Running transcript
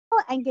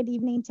and good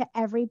evening to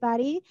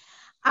everybody.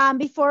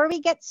 Before we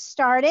get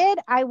started,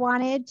 I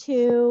wanted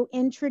to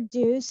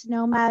introduce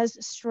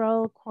NoMAA's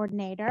Stroll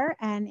Coordinator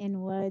and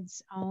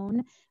Inwood's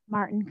own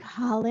Martin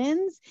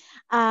Collins,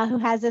 who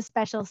has a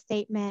special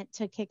statement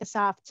to kick us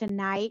off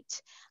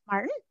tonight.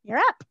 Martin, you're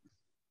up.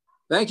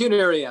 Thank you,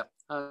 Neria.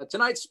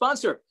 Tonight's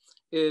sponsor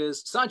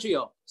is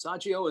Saggio.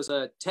 Saggio is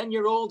a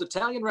 10-year-old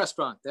Italian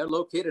restaurant. They're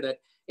located at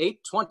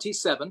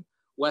 827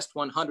 West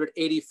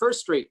 181st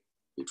Street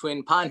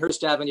between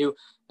Pinehurst Avenue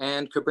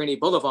and Cabrini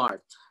Boulevard.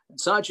 And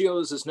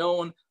Saggio's is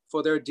known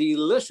for their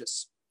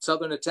delicious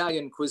Southern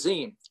Italian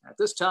cuisine. At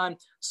this time,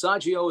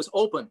 Saggio is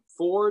open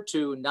 4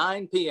 to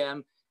 9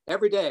 p.m.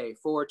 every day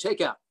for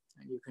takeout.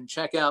 And you can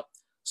check out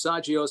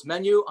Saggio's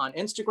menu on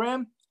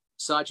Instagram,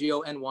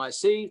 Saggio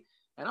NYC,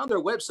 and on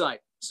their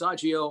website,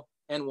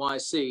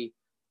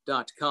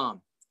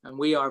 saggionyc.com. And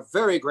we are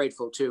very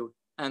grateful to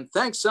and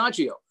thanks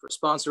Saggio for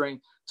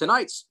sponsoring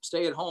tonight's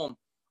stay-at-home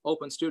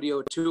open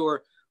studio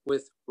tour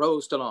with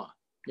Rose DeLaw.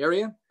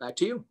 Neria, back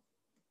to you.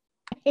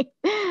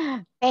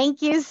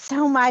 Thank you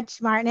so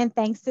much, Martin, and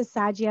thanks to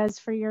Saggio's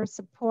for your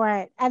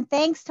support. And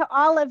thanks to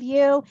all of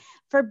you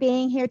for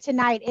being here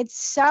tonight.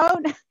 It's so,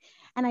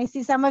 and I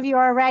see some of you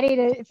are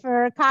ready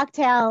for a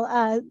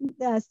cocktail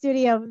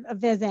studio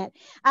visit.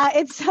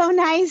 It's so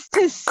nice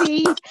to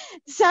see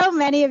so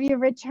many of you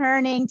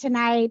returning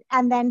tonight,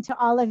 and then to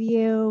all of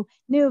you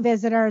new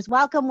visitors,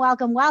 welcome,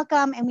 welcome,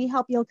 welcome, and we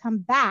hope you'll come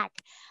back.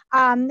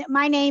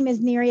 My name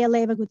is Neria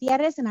Leyva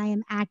Gutierrez, and I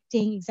am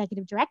Acting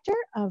Executive Director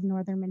of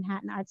Northern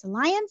Manhattan Arts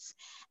Alliance.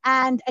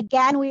 And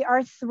again, we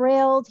are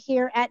thrilled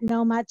here at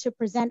NoMAA to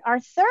present our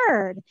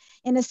third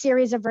in a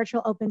series of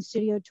virtual open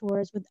studio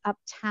tours with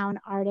Uptown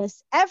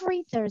artists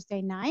every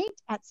Thursday night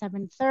at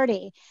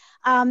 7:30.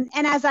 And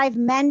as I've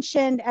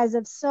mentioned, as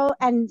so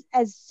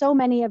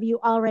many of you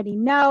already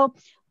know,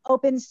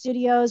 open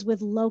studios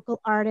with local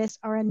artists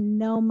are a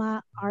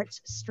NoMAA Arts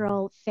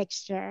Stroll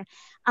fixture.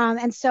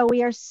 And so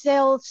we are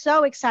still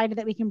so excited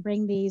that we can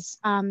bring these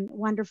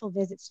wonderful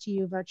visits to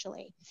you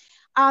virtually.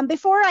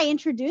 Before I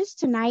introduce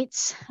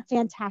tonight's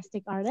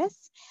fantastic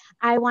artists,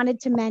 I wanted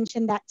to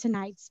mention that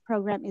tonight's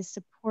program is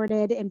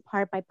supported in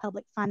part by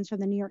public funds from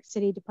the New York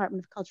City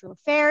Department of Cultural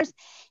Affairs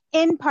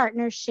in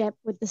partnership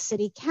with the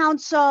City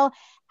Council.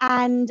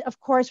 And of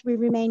course, we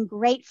remain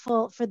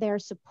grateful for their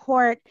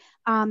support.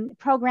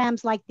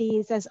 Programs like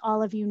these, as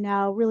all of you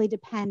know, really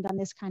depend on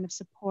this kind of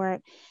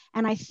support.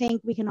 And I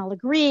think we can all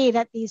agree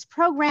that these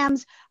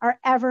programs are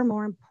ever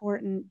more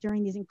important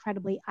during these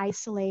incredibly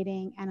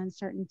isolating and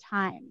uncertain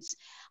times.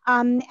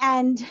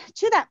 And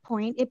to that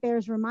point, it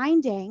bears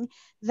reminding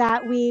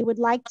that we would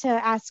like to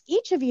ask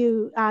each of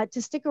you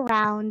to stick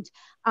around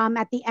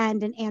at the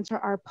end and answer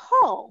our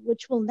poll,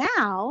 which will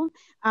now,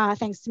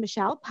 thanks to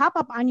Michelle, pop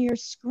up on your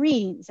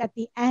screens at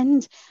the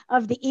end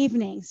of the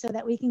evening so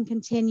that we can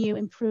continue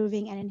improving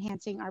and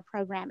enhancing our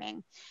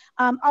programming.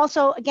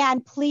 Also,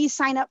 again, please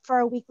sign up for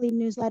our weekly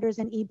newsletters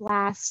and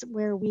e-blasts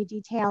where we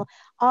detail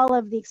all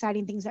of the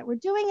exciting things that we're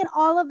doing and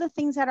all of the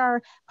things that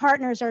our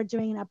partners are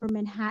doing in Upper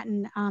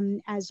Manhattan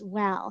as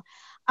well.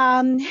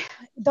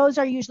 Those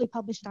are usually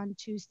published on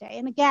Tuesday.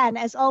 And again,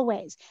 as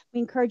always, we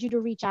encourage you to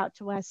reach out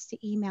to us,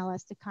 to email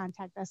us, to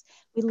contact us.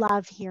 We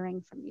love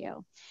hearing from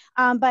you.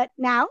 But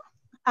now,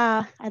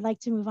 I'd like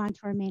to move on to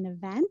our main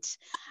event.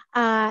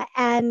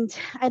 And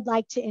I'd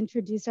like to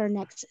introduce our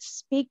next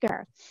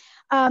speaker.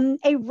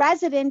 A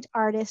resident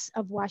artist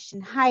of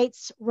Washington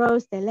Heights,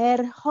 Rose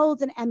Deler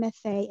holds an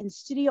MFA in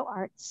Studio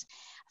Arts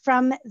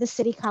from the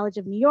City College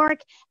of New York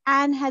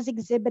and has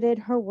exhibited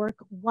her work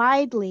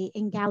widely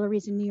in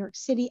galleries in New York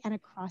City and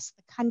across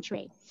the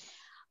country.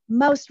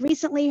 Most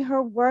recently,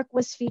 her work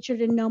was featured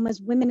in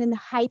NoMAA's Women in the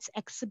Heights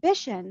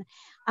exhibition,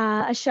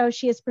 a show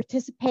she has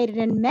participated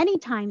in many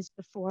times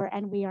before,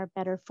 and we are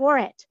better for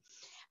it.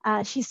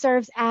 She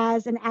serves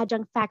as an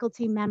adjunct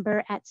faculty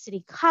member at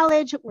City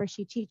College, where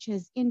she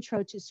teaches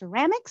Intro to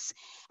Ceramics,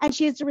 and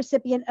she is the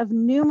recipient of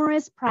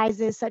numerous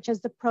prizes, such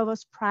as the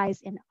Provost Prize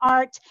in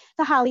Art,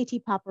 the Holly T.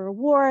 Popper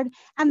Award,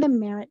 and the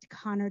Merritt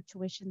Connor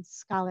Tuition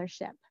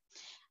Scholarship.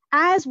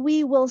 As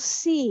we will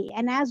see,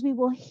 and as we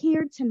will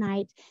hear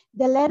tonight,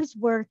 Deler's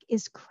work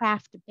is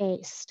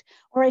craft-based,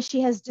 or as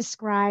she has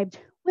described,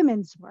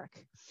 women's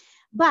work.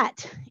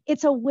 But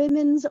it's a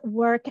women's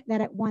work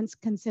that at once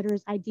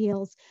considers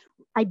ideas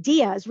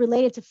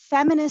related to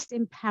feminist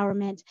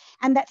empowerment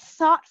and that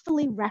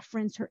thoughtfully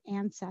reference her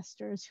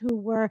ancestors who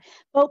were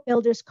boat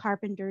builders,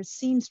 carpenters,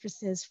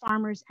 seamstresses,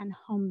 farmers, and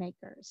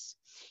homemakers.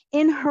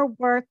 In her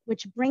work,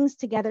 which brings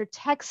together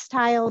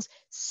textiles,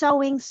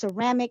 sewing,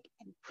 ceramic,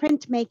 and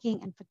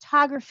printmaking and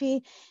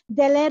photography,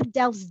 Deler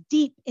delves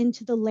deep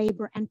into the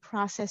labor and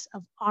process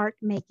of art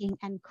making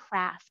and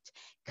craft.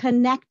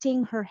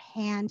 Connecting her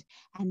hand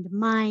and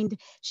mind,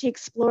 she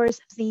explores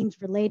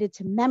themes related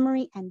to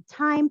memory and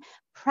time,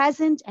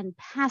 present and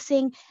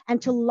passing,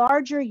 and to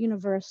larger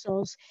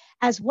universals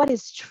as what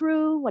is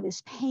true, what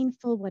is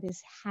painful, what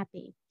is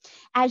happy.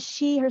 As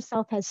she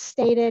herself has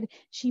stated,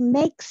 she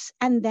makes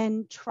and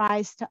then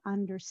tries to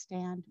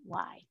understand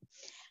why.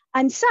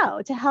 And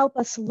so to help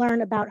us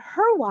learn about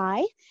her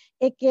why,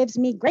 it gives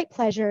me great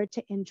pleasure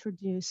to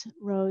introduce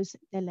Rose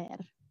Deler.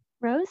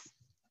 Rose?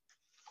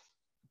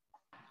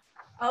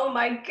 Oh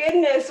my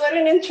goodness, what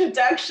an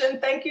introduction.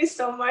 Thank you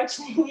so much,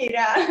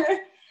 Nita.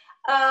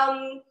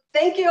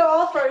 Thank you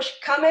all for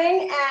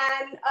coming.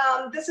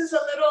 And this is a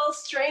little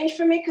strange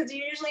for me because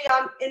usually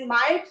I'm in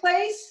my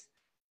place,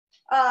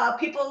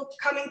 people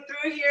coming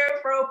through here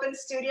for open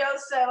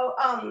studios. So,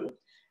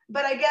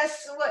 but I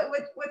guess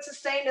what's the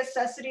saying,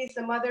 necessity is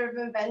the mother of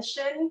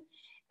invention,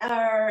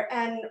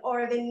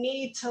 or the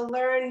need to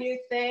learn new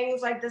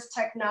things like this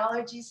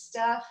technology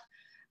stuff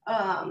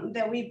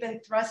that we've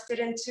been thrusted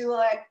into.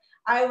 Like,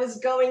 I was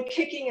going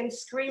kicking and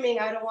screaming,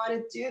 I don't want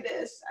to do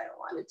this, I don't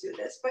want to do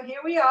this. But here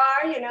we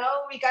are, you know,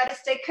 we got to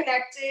stay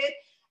connected.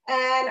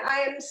 And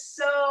I am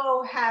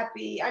so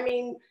happy. I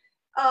mean,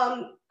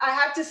 I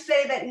have to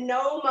say that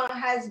NoMAA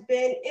has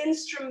been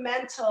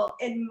instrumental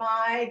in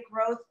my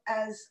growth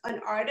as an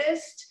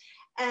artist.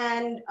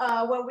 And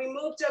when we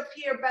moved up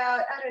here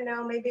about, I don't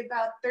know, maybe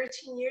about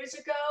 13 years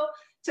ago,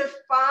 to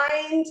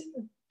find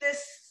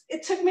this,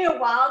 it took me a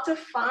while to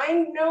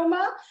find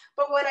NoMAA,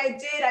 but when I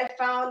did, I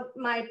found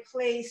my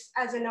place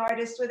as an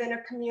artist within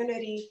a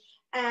community.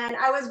 And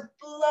I was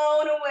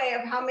blown away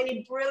of how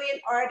many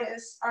brilliant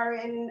artists are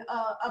in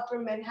Upper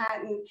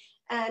Manhattan.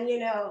 And, you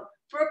know,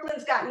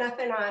 Brooklyn's got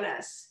nothing on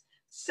us.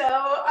 So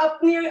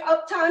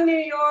Uptown New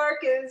York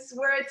is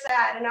where it's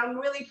at. And I'm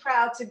really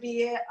proud to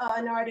be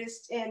an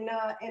artist in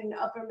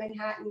Upper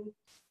Manhattan.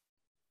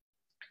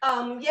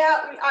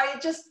 Yeah, I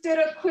just did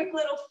a quick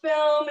little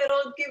film.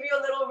 It'll give you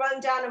a little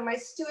rundown of my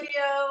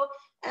studio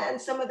and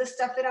some of the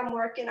stuff that I'm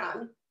working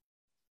on.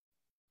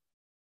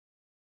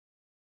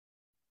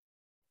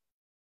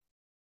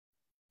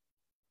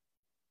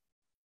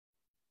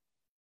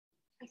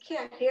 I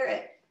can't hear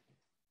it.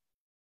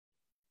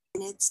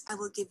 Minutes, I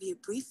will give you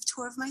a brief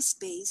tour of my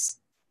space,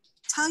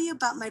 tell you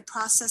about my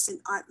process in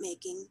art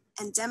making,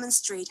 and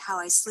demonstrate how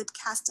I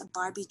slipcast a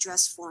Barbie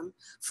dress form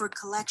for a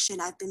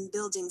collection I've been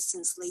building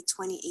since late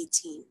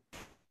 2018.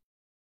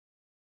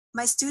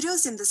 My studio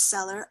is in the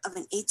cellar of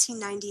an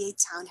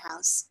 1898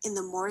 townhouse in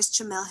the Morris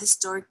Jamel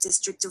Historic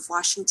District of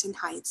Washington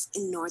Heights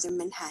in northern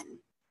Manhattan.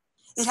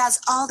 It has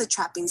all the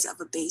trappings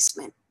of a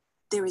basement.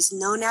 There is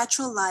no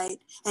natural light,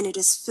 and it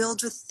is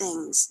filled with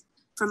things,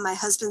 from my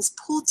husband's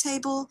pool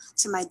table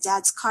to my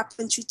dad's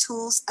carpentry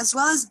tools, as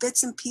well as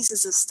bits and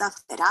pieces of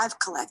stuff that I've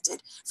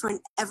collected for an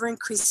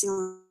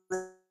ever-increasing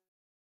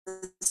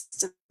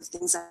list of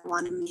things I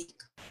want to make.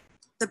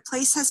 The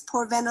place has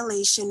poor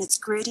ventilation, it's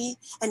gritty,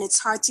 and it's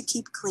hard to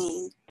keep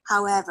clean.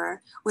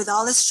 However, with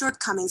all its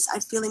shortcomings, I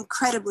feel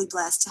incredibly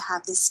blessed to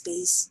have this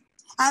space.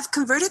 I have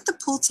converted the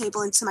pool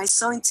table into my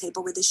sewing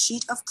table with a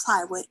sheet of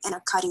plywood and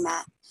a cutting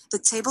mat. The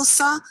table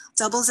saw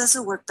doubles as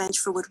a workbench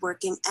for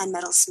woodworking and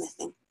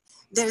metalsmithing.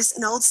 There's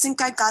an old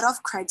sink I got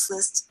off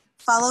Craigslist,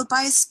 followed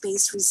by a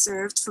space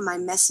reserved for my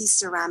messy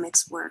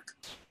ceramics work.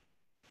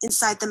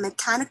 Inside the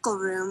mechanical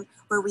room,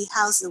 where we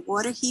house the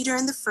water heater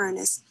and the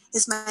furnace,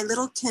 is my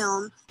little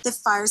kiln that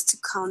fires to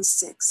cone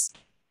sticks.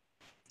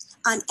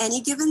 On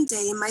any given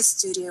day in my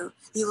studio,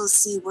 you will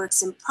see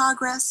works in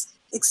progress,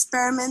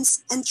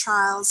 experiments and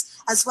trials,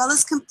 as well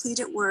as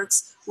completed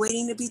works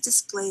waiting to be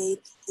displayed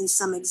in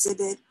some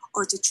exhibit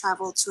or to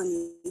travel to a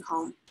new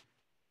home.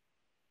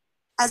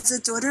 As the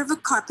daughter of a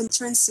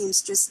carpenter and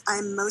seamstress, I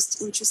am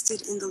most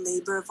interested in the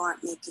labor of art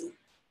making.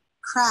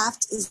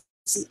 Craft is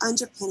the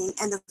underpinning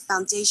and the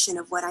foundation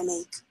of what I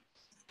make.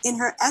 In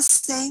her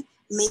essay,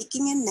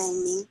 Making and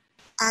Naming,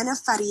 Ana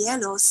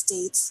Fariello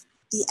states,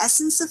 the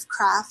essence of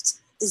craft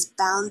is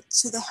bound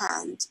to the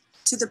hand,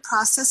 to the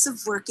process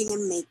of working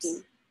and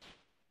making.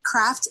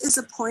 Craft is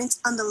a point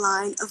on the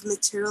line of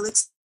material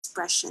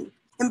expression,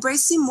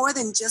 embracing more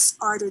than just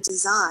art or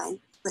design,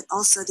 but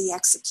also the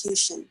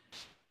execution.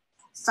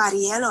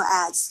 Fariello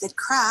adds that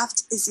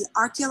craft is the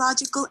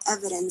archaeological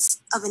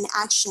evidence of an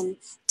action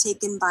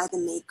taken by the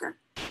maker.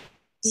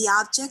 The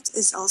object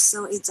is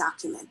also a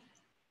document.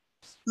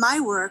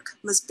 My work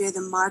must bear the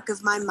mark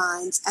of my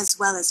mind as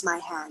well as my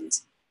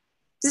hand.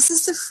 This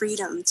is the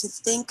freedom to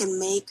think and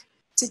make,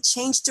 to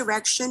change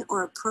direction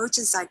or approach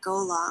as I go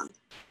along.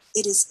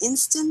 It is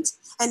instant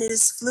and it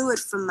is fluid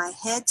from my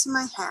head to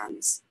my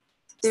hands.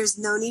 There's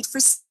no need for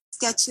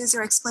sketches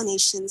or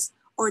explanations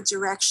or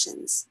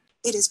directions.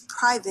 It is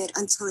private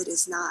until it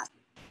is not.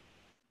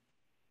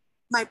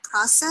 My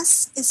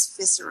process is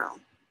visceral.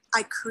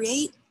 I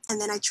create and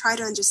then I try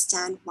to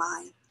understand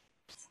why.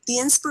 The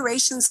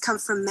inspirations come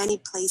from many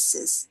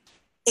places.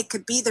 It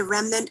could be the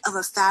remnant of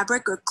a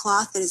fabric or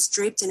cloth that is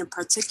draped in a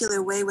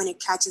particular way when it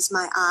catches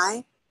my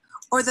eye,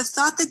 or the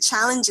thought that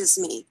challenges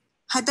me.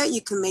 I bet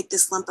you can make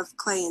this lump of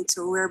clay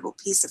into a wearable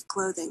piece of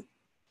clothing.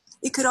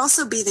 It could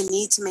also be the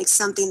need to make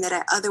something that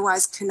I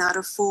otherwise cannot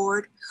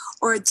afford,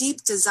 or a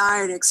deep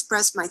desire to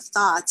express my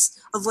thoughts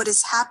of what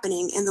is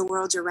happening in the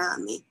world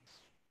around me.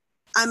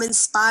 I'm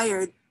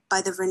inspired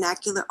by the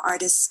vernacular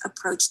artist's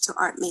approach to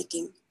art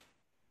making.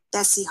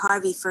 Bessie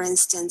Harvey, for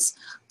instance,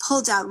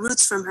 pulled out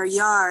roots from her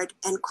yard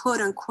and quote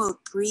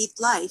unquote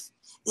breathed life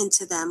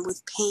into them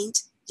with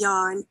paint,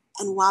 yarn,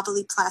 and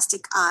wobbly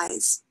plastic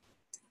eyes.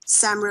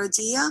 Sam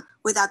Rodia,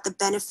 without the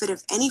benefit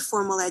of any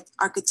formal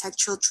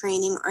architectural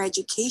training or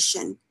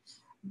education,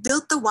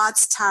 built the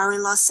Watts Tower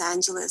in Los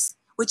Angeles,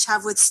 which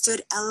have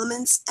withstood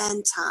elements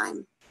and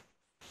time.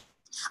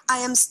 I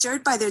am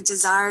stirred by their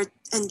desire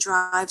and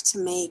drive to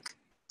make.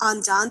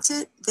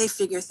 Undaunted, they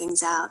figure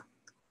things out.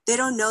 They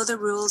don't know the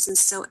rules, and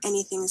so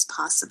anything is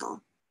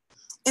possible.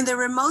 In the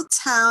remote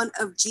town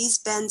of Gee's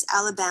Bend,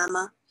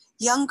 Alabama,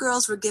 young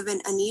girls were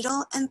given a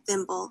needle and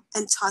thimble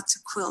and taught to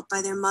quilt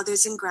by their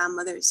mothers and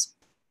grandmothers.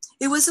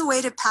 It was a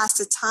way to pass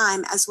the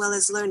time as well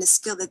as learn a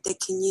skill that they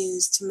can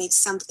use to make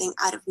something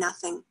out of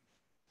nothing.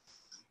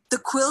 The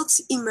quilt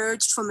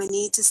emerged from a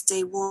need to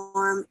stay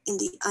warm in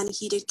the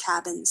unheated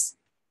cabins.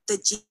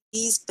 The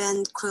Gee's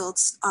Bend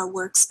quilts are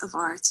works of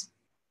art.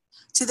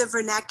 To the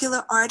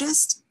vernacular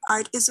artist,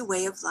 art is a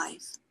way of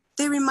life.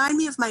 They remind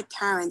me of my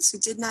parents who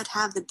did not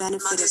have the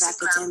benefit of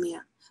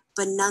academia,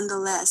 but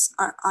nonetheless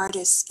are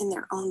artists in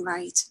their own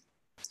right.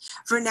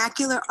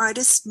 Vernacular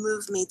artists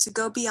move me to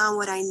go beyond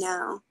what I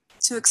know,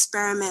 to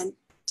experiment,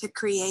 to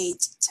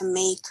create, to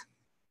make.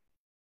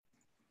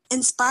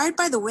 Inspired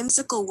by the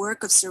whimsical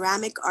work of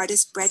ceramic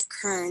artist Brett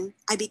Kern,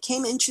 I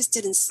became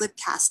interested in slip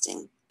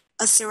casting,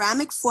 a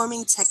ceramic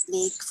forming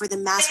technique for the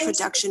mass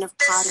production of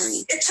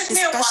pottery,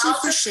 especially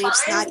for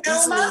shapes not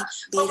easily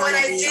made on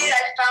a wheel.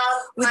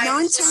 With no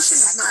intention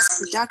of mass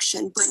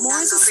production, but more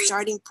as a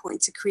starting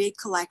point to create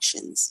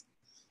collections.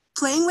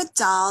 Playing with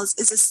Dolls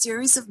is a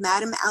series of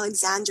Madame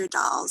Alexander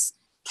dolls,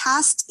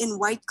 cast in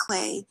white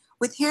clay,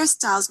 with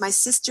hairstyles my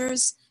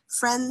sisters,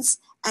 friends,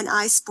 and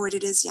I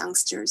sported as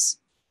youngsters.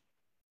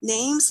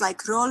 Names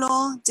like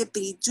Rolo,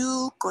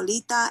 Depiridu,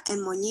 Colita, and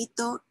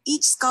Moñito,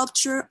 each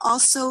sculpture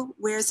also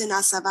wears an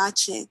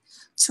azabache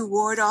to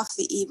ward off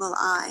the evil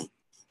eye.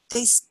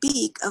 They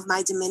speak of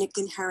my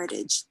Dominican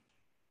heritage.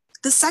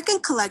 The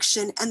second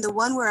collection, and the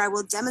one where I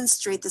will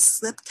demonstrate the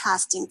slip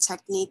casting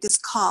technique, is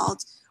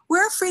called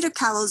Where Are Frida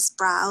Kahlo's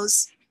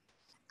Brows?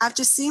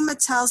 After seeing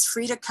Mattel's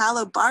Frida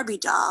Kahlo Barbie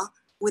doll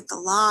with the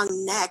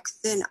long neck,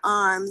 thin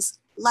arms,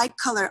 light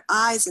color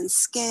eyes and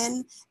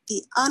skin,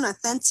 the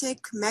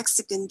unauthentic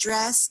Mexican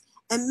dress,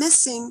 and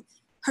missing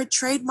her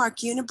trademark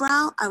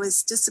unibrow, I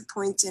was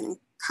disappointed and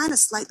kind of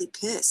slightly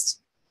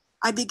pissed.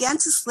 I began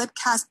to slip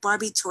cast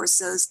Barbie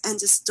torsos and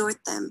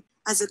distort them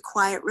as a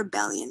quiet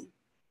rebellion.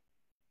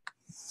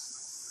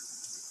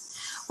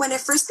 When I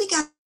first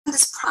began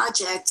this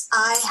project,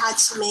 I had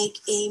to make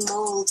a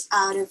mold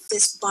out of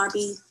this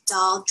Barbie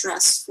doll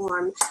dress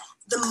form.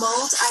 The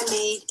mold I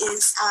made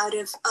is out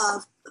of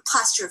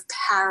plaster of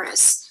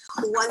Paris.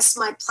 Once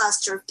my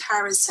plaster of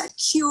Paris had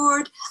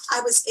cured,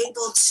 I was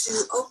able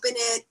to open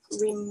it,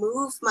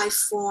 remove my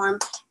form,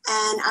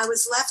 and I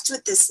was left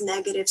with this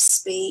negative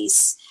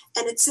space.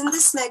 And it's in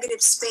this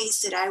negative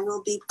space that I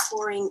will be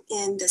pouring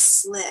in the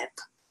slip.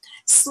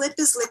 Slip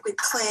is liquid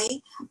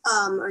clay,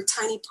 or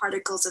tiny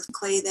particles of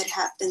clay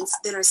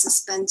that are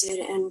suspended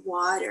in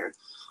water.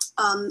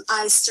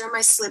 I stir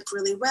my slip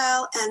really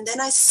well, and then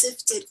I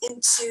sift it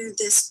into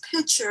this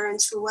pitcher,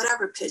 into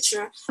whatever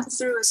pitcher,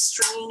 through a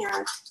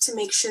strainer to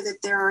make sure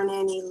that there aren't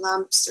any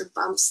lumps or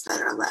bumps that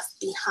are left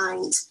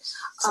behind,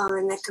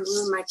 and that could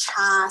ruin my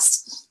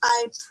cast.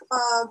 I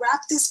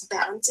wrap this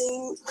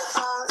banding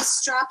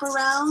strap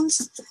around,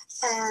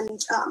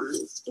 and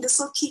this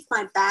will keep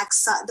my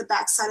the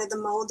back side of the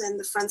mold and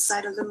the front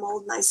side of the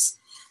mold nice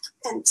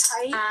and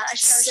tight,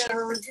 so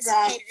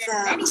that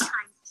the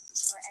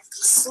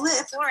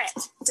slip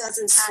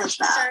doesn't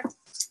slip out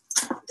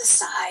the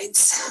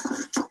sides.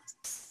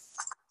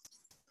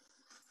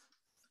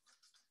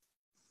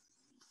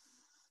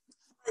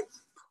 I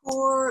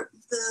pour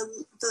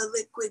the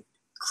liquid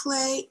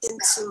clay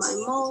into my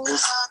mold.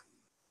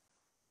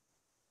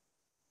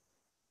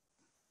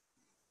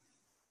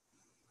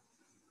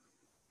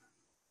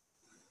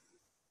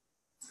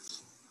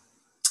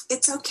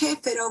 It's okay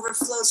if it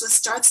overflows. What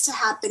starts to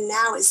happen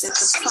now is that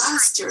the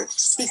plaster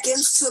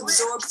begins to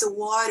absorb the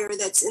water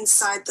that's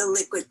inside the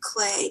liquid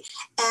clay,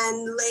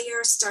 and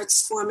layer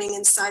starts forming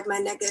inside my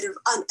negative,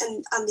 on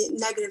the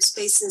negative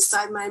space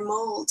inside my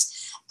mold.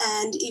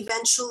 And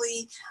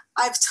eventually,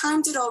 I've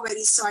timed it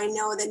already, so I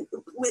know that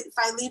if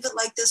I leave it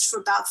like this for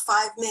about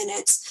 5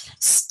 minutes,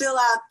 spill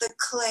out the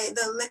clay,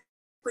 the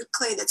liquid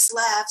clay that's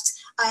left,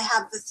 I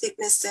have the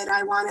thickness that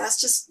I want.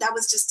 That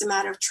was just a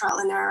matter of trial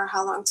and error,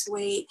 how long to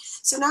wait.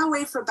 So now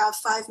wait for about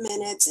 5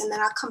 minutes, and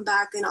then I'll come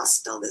back and I'll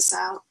spill this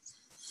out.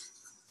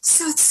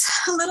 So it's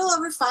a little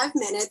over 5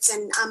 minutes,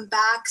 and I'm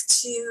back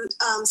to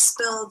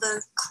spill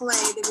the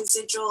clay, the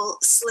residual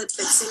slip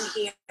that's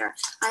in here.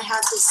 I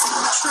have this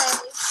tray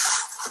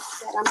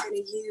that I'm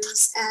going to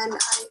use, and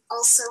I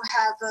also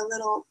have a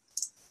little,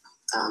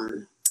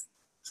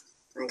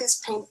 I guess,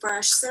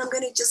 paintbrush. So I'm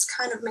going to just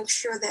kind of make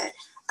sure that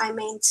I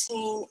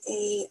maintain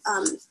a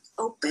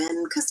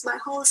open, because my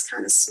hole is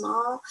kind of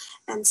small,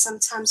 and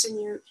sometimes when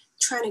you're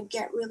trying to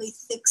get really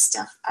thick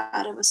stuff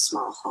out of a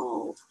small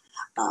hole,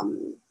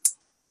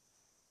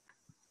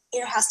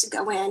 air has to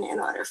go in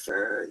order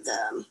for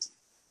the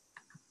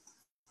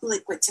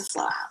liquid to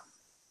flow out.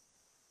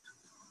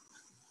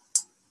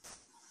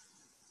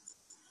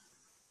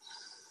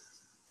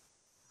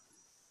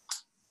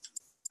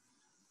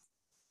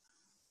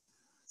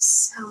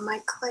 Now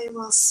my clay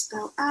will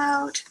spill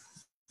out.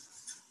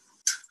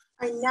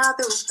 Right now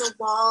the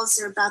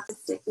walls are about the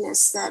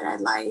thickness that I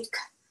like.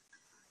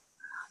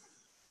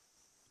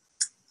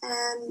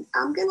 And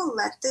I'm gonna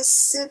let this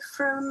sit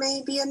for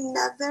maybe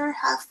another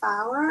half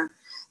hour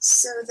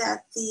so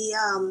that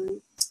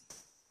the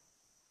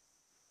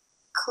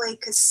clay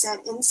could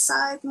set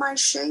inside my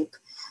shape,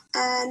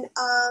 and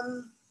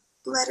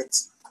let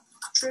it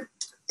drip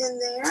in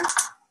there.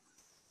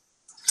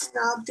 And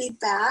I'll be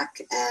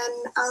back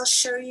and I'll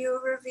show you a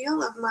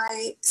reveal of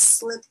my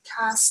slip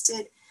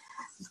casted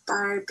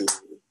Barbie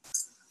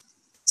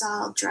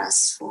doll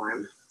dress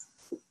form.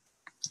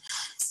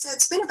 So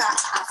it's been about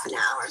half an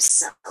hour,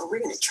 so we're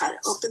gonna try to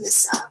open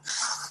this up.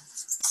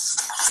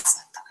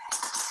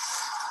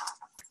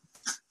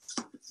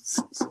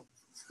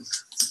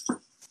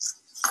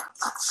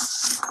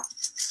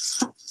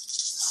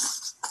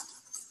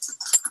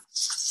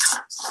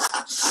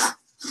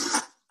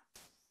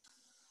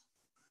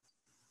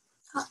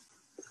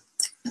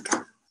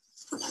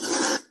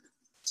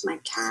 My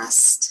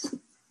cast.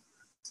 If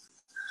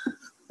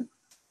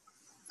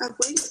I've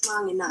waited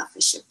long enough,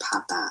 it should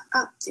pop out.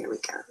 Oh, there we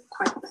go,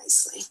 quite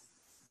nicely.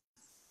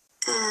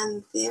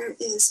 And there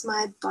is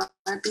my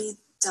Barbie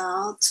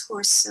doll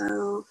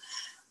torso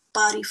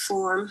body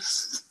form,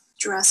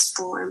 dress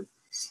form.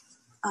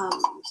 I'll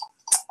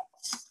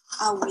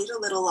wait a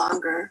little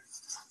longer,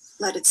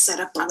 let it set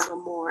up a little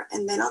more,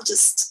 and then I'll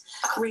just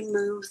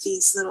remove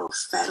these little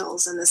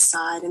fettles on the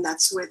side, and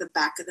that's where the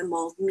back of the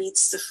mold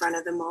meets the front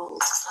of the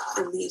mold.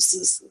 It leaves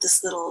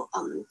this little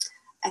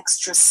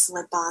extra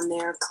slip on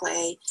there,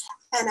 clay,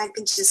 and I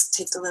can just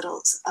take a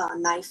little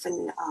knife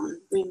and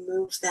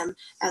remove them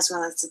as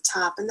well as the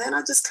top, and then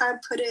I'll just kind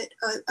of put it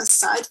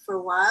aside for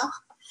a while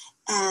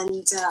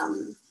and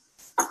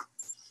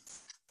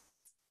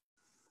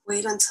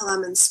wait until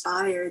I'm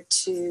inspired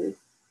to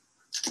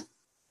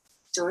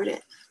sort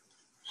it.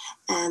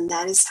 And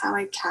that is how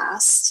I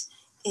cast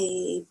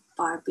a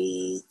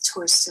Barbie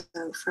torso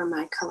for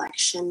my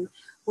collection,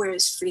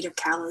 Where's Frida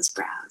Kahlo's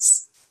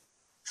Brows?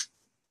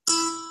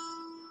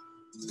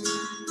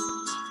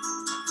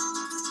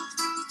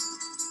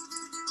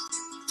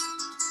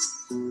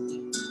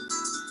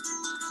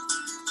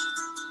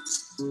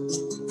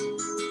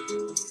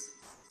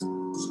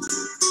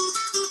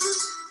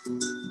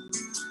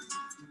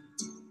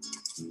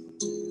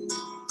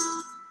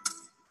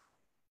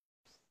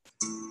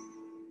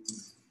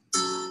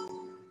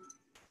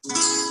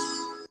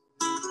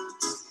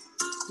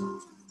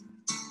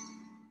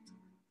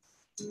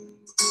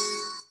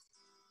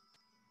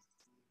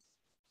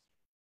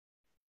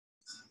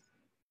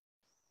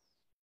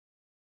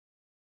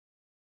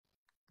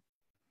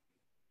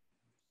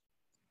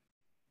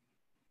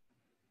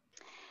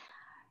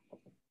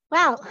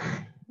 Well,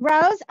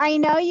 Rose, I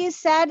know you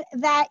said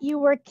that you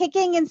were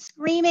kicking and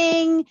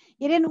screaming.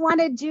 You didn't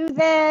want to do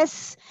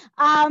this,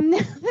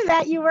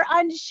 that you were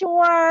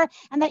unsure,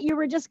 and that you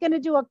were just going to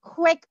do a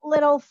quick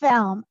little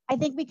film. I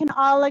think we can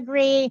all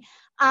agree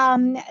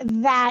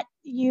that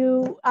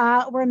you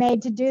were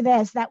made to do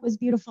this. That was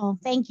beautiful.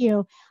 Thank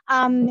you.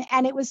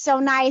 And it was so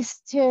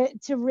nice to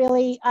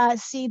really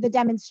see the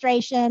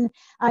demonstration,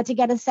 to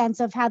get a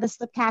sense of how the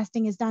slip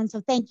casting is done. So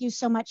thank you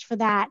so much for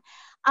that.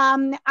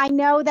 I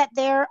know that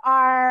there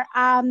are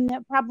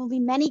probably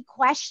many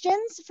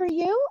questions for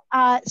you.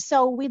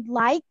 So we'd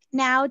like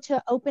now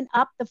to open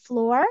up the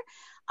floor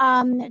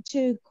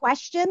to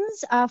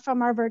questions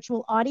from our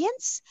virtual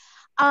audience.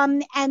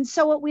 And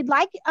so what we'd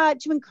like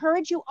to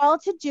encourage you all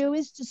to do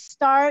is to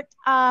start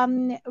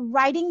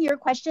writing your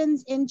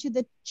questions into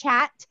the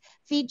chat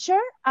feature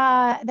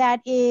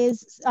that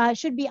is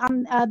should be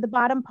on the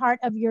bottom part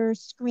of your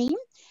screen.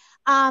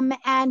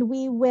 And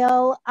we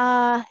will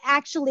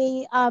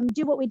actually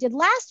do what we did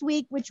last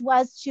week, which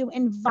was to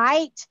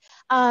invite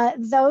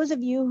those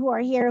of you who are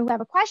here who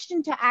have a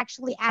question to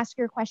actually ask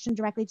your question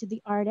directly to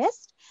the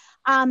artist.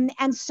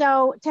 And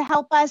so to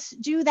help us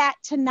do that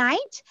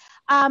tonight,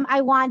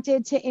 I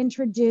wanted to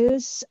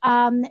introduce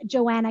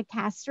Joanna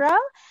Castro,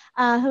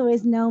 who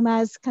is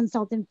NoMAA's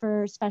consultant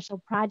for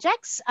special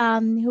projects,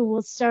 who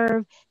will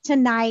serve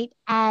tonight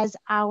as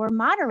our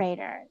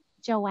moderator.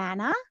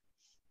 Joanna.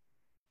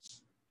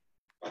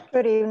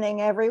 Good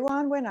evening,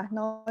 everyone. Buenas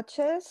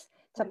noches.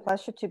 It's a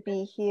pleasure to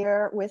be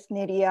here with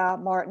Nydia,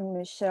 Martin,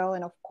 Michelle,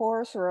 and of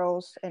course,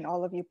 Rose, and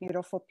all of you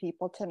beautiful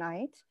people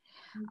tonight.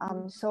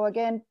 So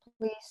again,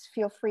 please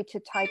feel free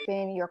to type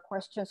in your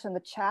questions in the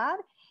chat,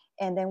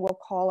 and then we'll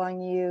call on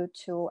you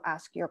to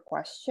ask your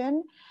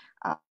question.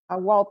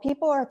 While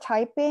people are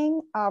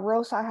typing,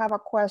 Rose, I have a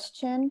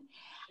question.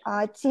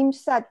 It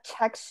seems that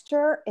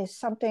texture is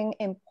something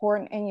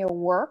important in your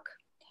work,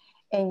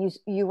 and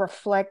you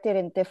reflect it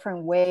in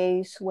different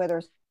ways, whether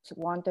it's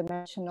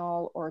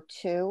one-dimensional or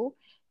two.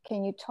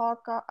 Can you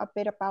talk a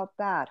bit about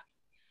that?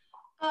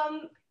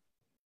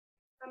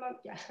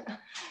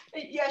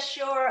 Yeah,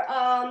 sure.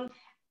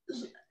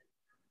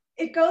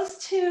 It goes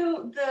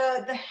to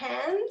the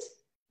hand.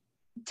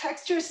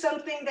 Texture is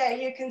something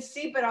that you can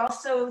see, but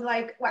also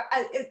like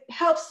it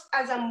helps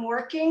as I'm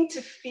working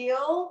to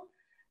feel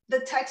the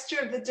texture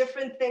of the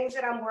different things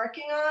that I'm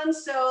working on.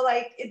 So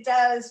like it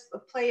does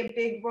play a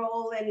big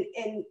role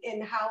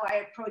in how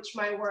I approach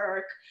my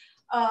work.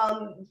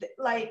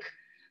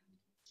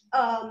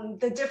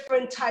 The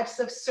different types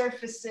of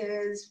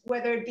surfaces,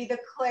 whether it be the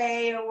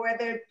clay or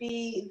whether it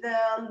be the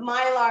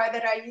mylar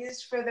that I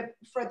used for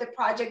the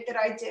project that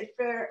I did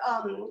for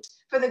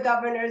the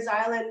Governor's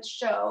Island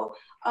show.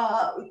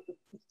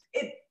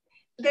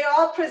 They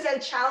all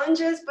present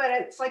challenges, but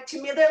it's like,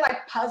 to me, they're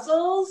like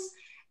puzzles.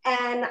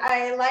 And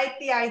I like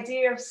the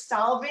idea of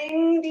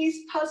solving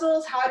these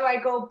puzzles. How do I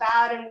go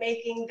about and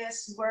making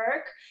this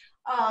work?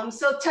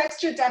 So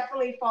texture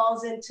definitely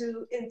falls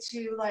into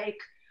like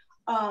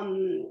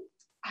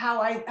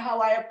how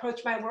I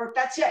approach my work.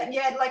 That's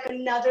yet like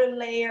another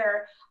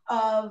layer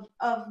of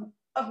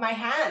my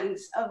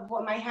hands, of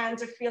what my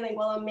hands are feeling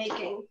while I'm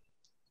making.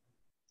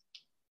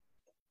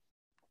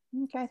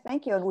 Okay,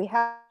 thank you. And we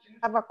have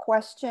a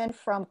question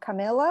from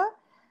Camilla.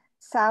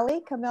 Sally,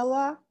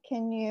 Camilla,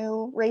 can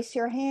you raise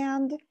your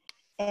hand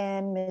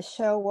and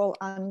Michelle will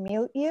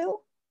unmute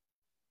you?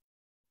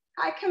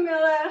 Hi,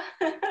 Camilla.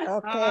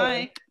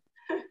 Okay.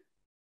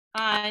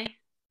 Hi.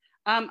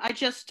 I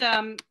just,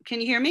 can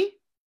you hear me?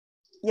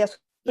 Yes,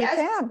 we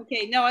can.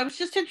 Okay, no, I was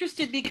just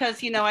interested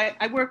because, you know,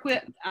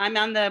 I'm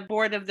on the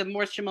board of the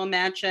Morshamo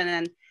Mansion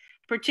and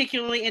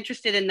particularly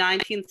interested in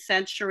 19th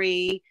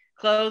century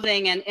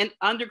clothing and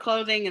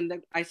underclothing,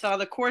 and I saw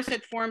the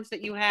corset forms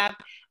that you have,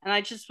 and I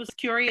just was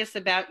curious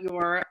about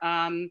your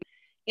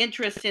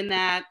interest in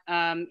that,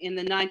 in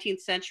the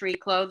 19th century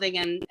clothing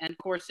and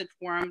corset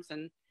forms,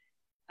 and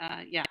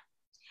yeah.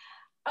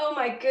 Oh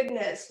my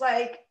goodness,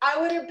 like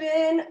I would have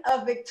been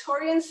a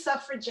Victorian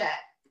suffragette.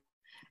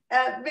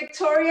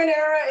 Victorian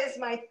era is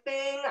my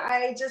thing.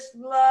 I just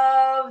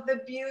love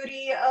the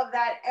beauty of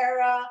that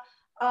era,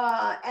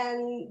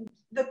 and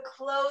the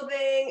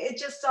clothing, it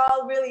just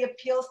all really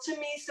appeals to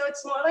me. So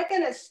it's more like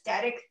an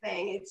aesthetic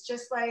thing. It's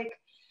just like,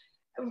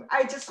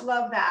 I just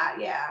love that,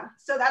 yeah.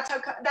 So that's how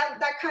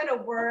that kind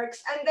of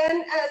works. And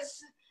then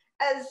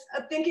as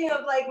thinking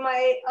of like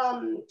my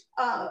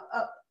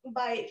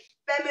my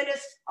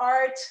feminist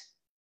art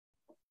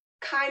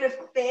kind of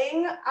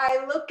thing,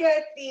 I look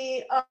at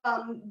the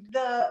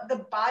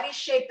body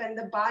shape and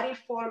the body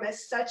form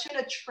as such an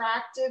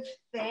attractive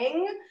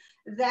thing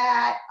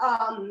that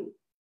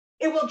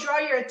it will draw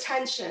your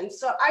attention.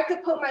 So I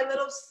could put my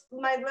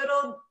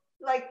little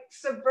like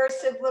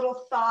subversive little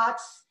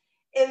thoughts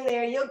in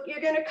there.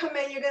 You're gonna come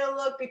in, you're gonna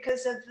look,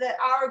 because of the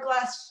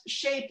hourglass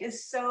shape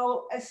is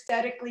so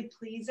aesthetically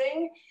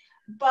pleasing.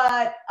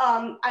 But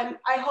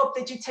I hope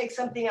that you take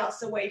something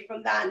else away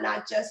from that,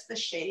 not just the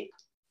shape.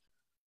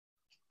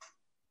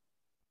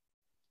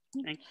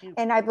 Thank you.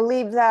 And I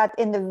believe that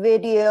in the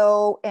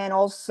video and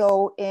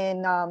also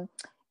in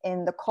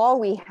the call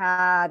we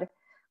had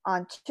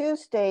on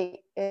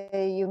Tuesday,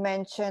 you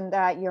mentioned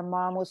that your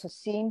mom was a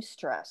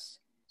seamstress.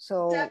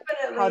 So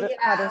definitely,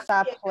 how does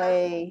that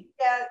play?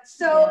 Yeah,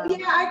 so I grew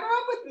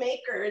up with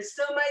makers.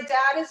 So my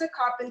dad is a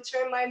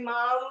carpenter. My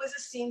mom was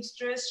a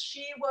seamstress.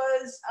 She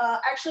was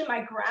actually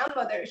my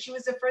grandmother. She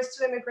was the first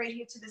to immigrate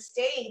here to the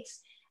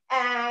States.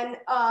 And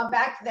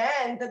back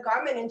then, the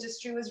garment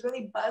industry was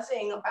really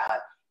buzzing. About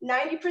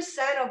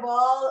 90% of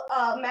all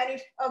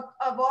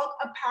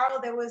apparel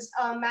that was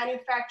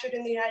manufactured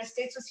in the United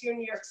States was here in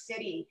New York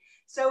City.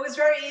 So it was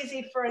very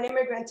easy for an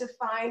immigrant to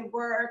find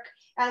work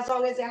as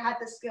long as they had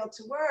the skill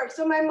to work.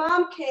 So my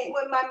mom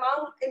when my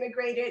mom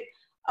immigrated,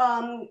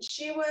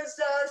 she was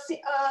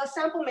a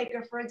sample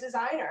maker for a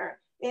designer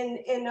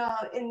in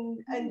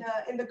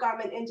the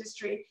garment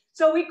industry.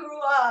 So we grew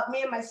up,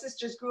 me and my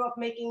sisters grew up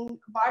making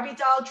Barbie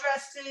doll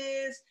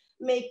dresses,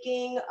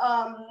 making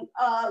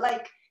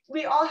like,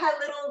 we all had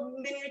little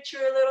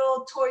miniature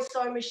little toy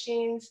sewing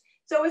machines.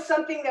 So it was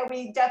something that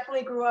we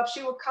definitely grew up.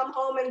 She would come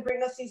home and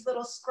bring us these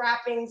little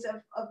scrappings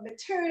of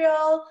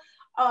material.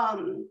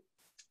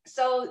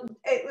 So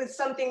it was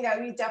something that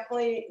we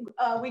definitely,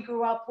 we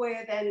grew up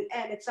with, and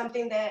it's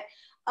something that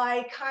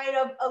I kind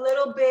of a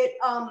little bit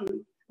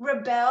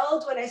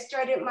rebelled when I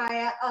started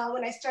my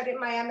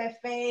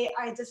MFA.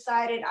 I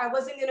decided I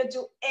wasn't going to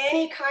do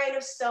any kind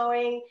of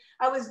sewing.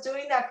 I was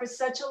doing that for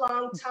such a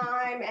long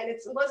time, and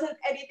it wasn't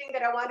anything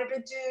that I wanted to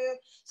do.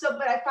 So,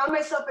 but I found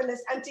myself in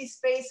this empty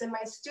space in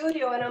my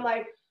studio, and I'm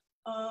like,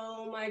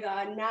 oh my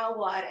God, now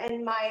what?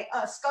 And my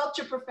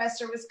sculpture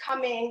professor was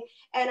coming,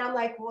 and I'm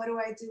like, what do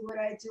I do? What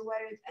do I do?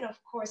 And of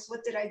course,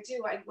 what did I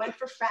do? I went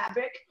for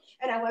fabric,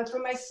 and I went for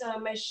my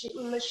sewing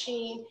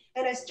machine,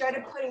 and I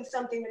started putting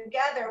something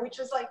together, which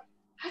was like,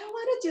 I don't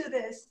want to do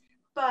this.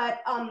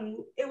 But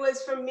it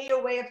was for me a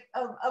way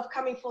of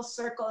coming full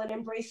circle and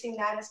embracing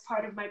that as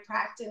part of my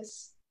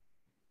practice.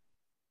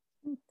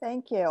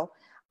 Thank you.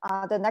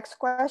 The next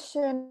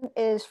question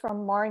is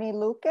from Marnie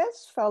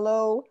Lucas,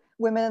 fellow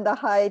Women in the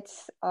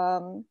Heights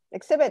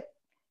exhibit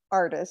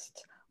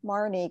artist.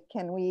 Marnie,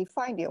 can we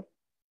find you?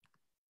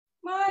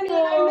 Marnie,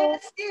 I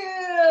miss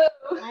you.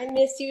 I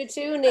miss you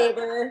too,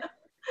 neighbor.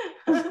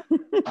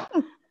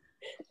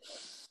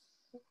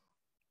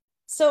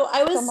 So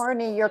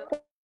Marnie, your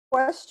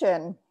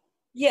question.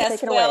 Yes,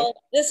 Take it well, away.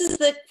 this is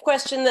the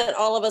question that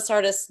all of us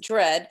artists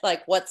dread,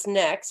 like what's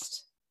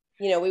next?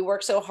 You know, we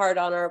work so hard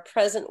on our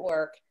present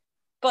work,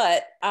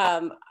 but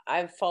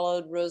I've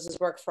followed Rose's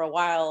work for a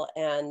while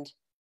and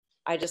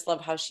I just love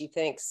how she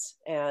thinks.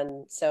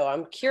 And so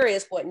I'm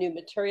curious what new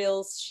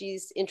materials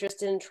she's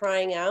interested in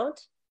trying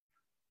out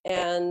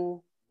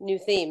and new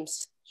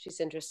themes she's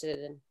interested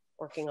in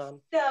working on.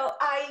 So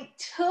I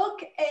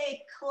took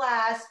a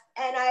class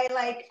and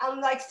I'm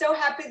like so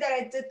happy that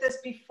I did this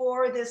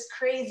before this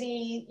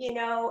crazy, you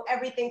know,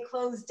 everything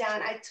closed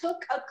down. I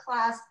took a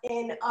class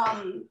in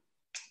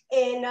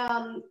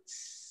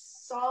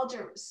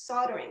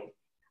soldering.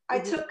 I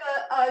took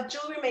a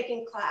jewelry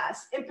making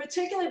class, in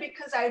particular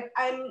because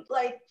I'm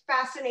like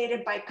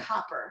fascinated by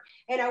copper,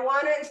 and I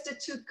want to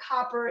institute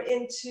copper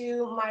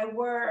into my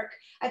work.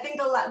 I think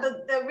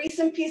the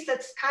recent piece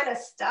that's kind of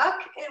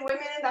stuck in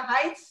Women in the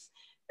Heights,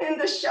 in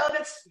the show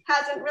that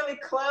hasn't really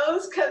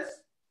closed because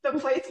the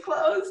place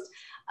closed.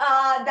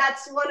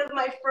 That's one of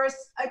my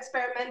first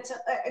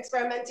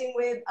experimenting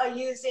with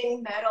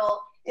using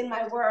metal in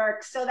my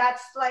work. So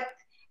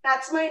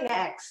that's my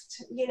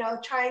next, you know,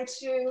 trying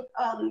to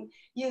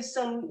do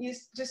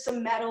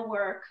some metal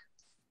work.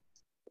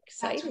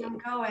 Exciting. That's where I'm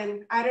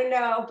going. I don't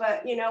know,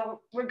 but you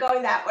know, we're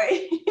going that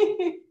way.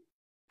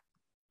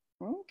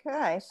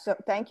 Okay, so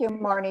thank you,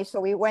 Marnie. So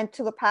we went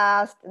to the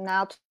past,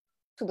 now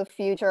to the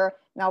future.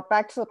 Now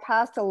back to the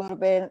past a little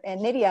bit.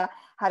 And Nydia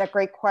had a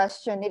great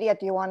question. Nydia,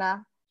 do you want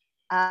to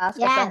ask?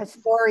 Yes. As a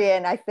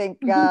historian, I think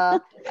I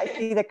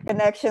see the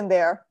connection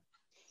there.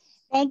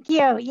 Thank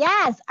you.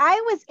 Yes, I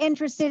was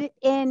interested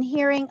in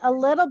hearing a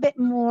little bit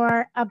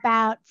more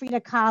about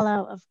Frida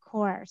Kahlo, of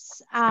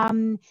course.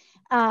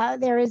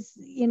 There is,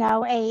 you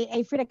know,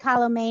 a Frida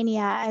Kahlo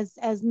mania,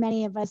 as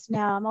many of us know.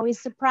 I'm always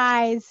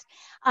surprised,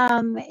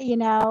 you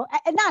know,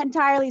 not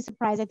entirely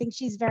surprised. I think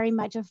she's very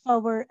much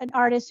an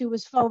artist who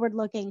was forward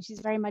looking.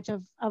 She's very much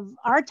of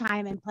our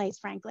time and place,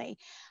 frankly.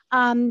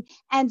 And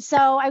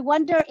so I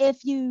wonder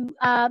if you,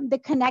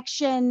 the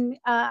connection,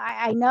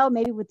 I know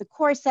maybe with the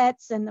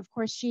corsets, and of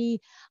course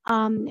she,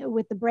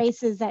 with the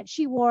braces that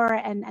she wore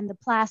and the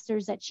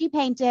plasters that she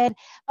painted,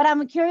 but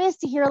I'm curious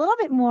to hear a little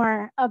bit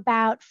more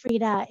about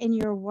Frida in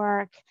your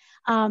work,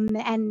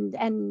 and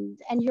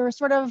your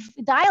sort of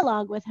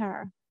dialogue with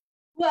her.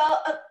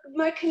 Well,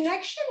 my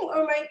connection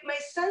or my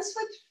sense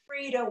with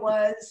Frida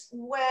was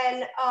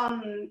when,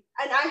 and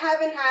I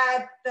haven't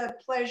had the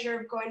pleasure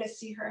of going to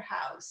see her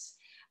house,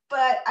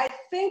 but I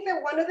think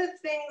that one of the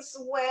things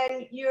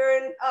when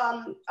you're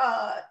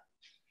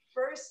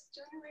first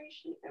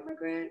generation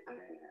immigrant,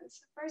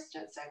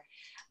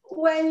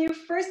 when you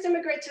first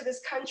immigrate to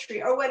this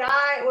country, or when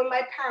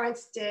my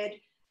parents did,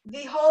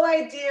 the whole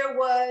idea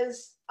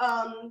was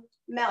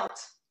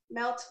melt,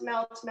 melting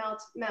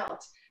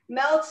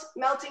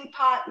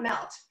pot,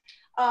 melt.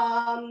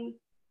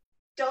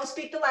 Don't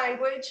speak the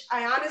language.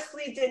 I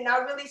honestly did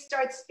not really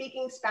start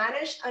speaking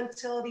Spanish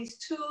until these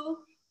two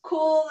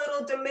cool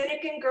little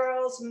Dominican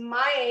girls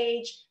my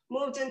age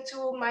moved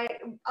into my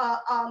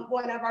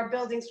one of our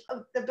buildings,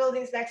 the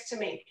buildings next to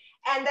me.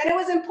 And then it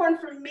was important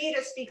for me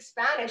to speak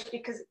Spanish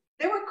because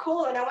they were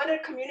cool and I wanted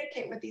to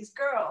communicate with these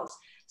girls.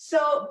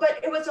 So,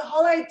 but it was a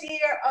whole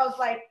idea of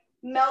like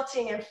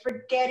melting and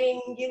forgetting,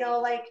 you know,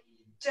 like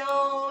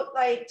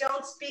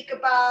don't speak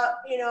about,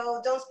 you know,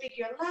 don't speak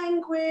your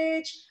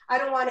language. I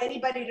don't want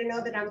anybody to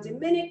know that I'm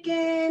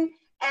Dominican.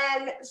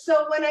 And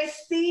so when I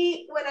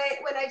see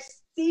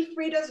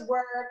Frida's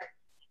work,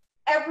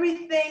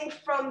 everything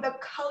from the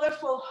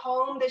colorful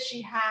home that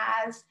she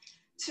has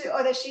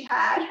that she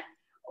had,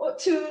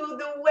 to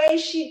the way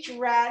she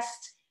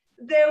dressed,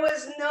 there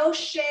was no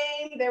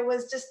shame. There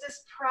was just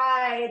this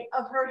pride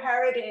of her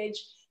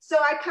heritage. So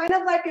I kind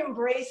of like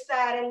embrace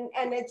that,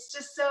 and it's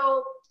just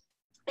so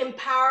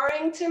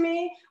empowering to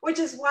me, which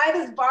is why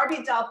this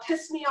Barbie doll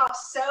pissed me off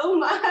so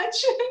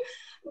much.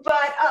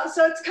 But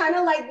so it's kind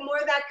of like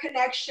more that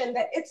connection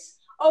that it's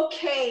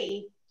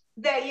okay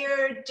that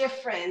you're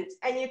different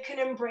and you can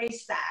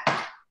embrace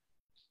that.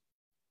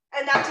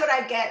 And that's what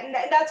I get. And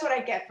that's what I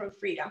get from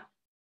Frida.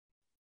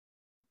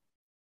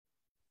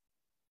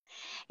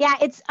 Yeah,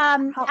 it's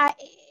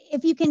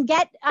if you can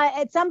get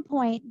at some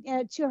point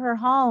to her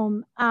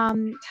home,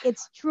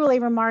 it's truly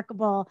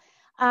remarkable.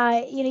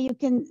 You know, you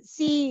can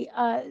see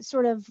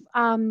sort of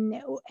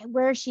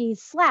where she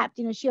slept.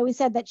 You know, she always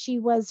said that she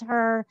was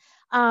her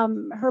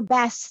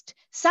best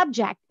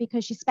subject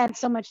because she spent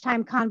so much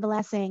time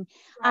convalescing.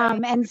 Right.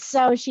 And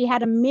so she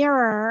had a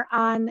mirror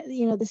on,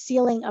 you know, the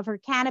ceiling of her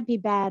canopy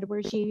bed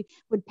where she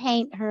would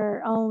paint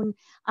her own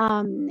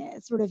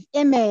sort of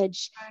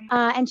image.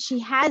 And she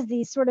has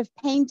these sort of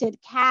painted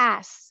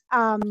casts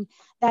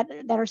that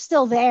are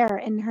still there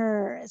in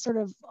her sort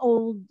of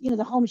old, you know,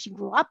 the home she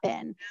grew up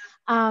in.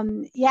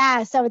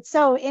 Yeah, so it's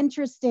so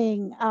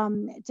interesting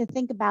to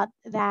think about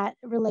that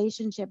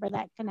relationship or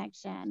that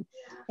connection.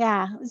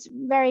 Yeah, it's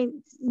very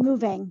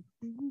moving.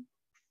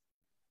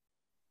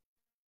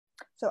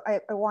 So I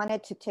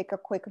wanted to take a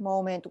quick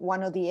moment.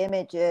 One of the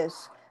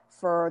images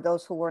for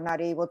those who were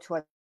not able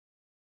to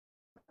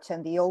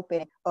attend the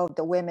opening of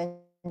the Women's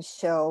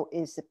show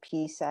is the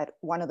piece that,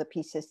 one of the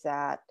pieces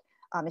that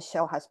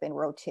Michelle has been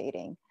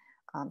rotating.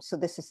 So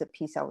this is a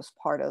piece that was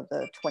part of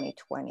the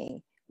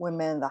 2020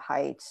 Women in the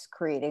Heights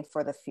Creating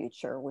for the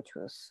Future, which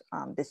was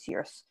this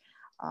year's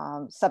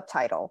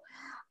subtitle.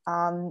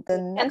 The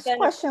next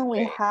question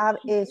we have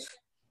is,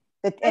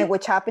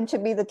 which happened to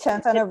be the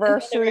 10th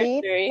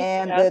anniversary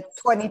and the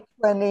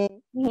 2020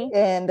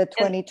 and the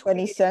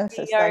 2020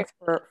 census. Thanks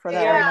for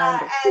that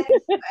reminder.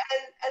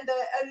 And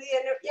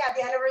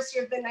the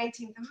anniversary of the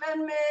 19th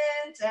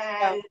Amendment,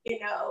 and you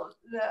know,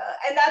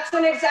 and that's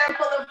an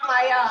example of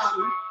my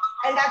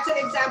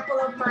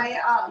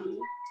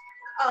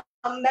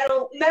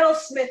metal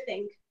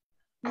smithing.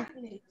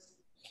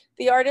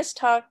 The artist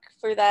talk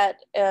for that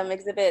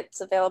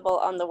exhibit's available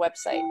on the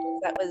website.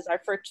 That was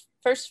our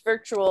first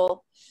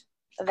virtual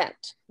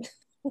event.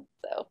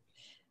 So.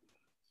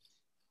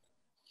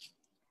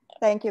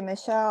 Thank you,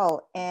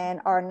 Michelle.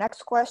 And our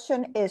next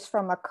question is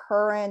from a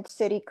current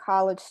City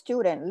College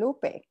student,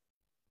 Lupe.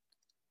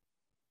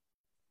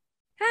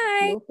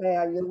 Hi. Lupe,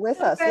 are you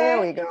with us?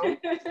 There we go.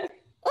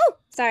 Oh,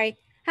 sorry.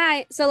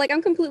 Hi. So like,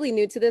 I'm completely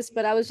new to this,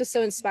 but I was just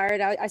so inspired.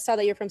 I saw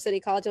that you're from City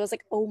College. I was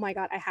like, oh my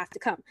God, I have to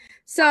come.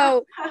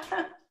 So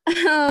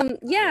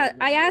yeah,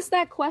 I asked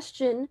that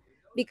question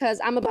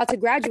because I'm about to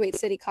graduate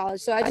City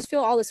College. So I just feel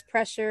all this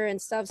pressure and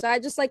stuff. So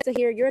I'd just like to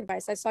hear your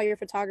advice. I saw your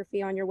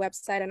photography on your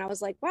website and I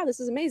was like, wow, this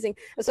is amazing.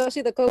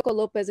 Especially the Coco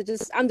Lopez.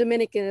 I'm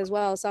Dominican as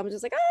well. So I'm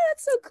just like, oh,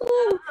 that's so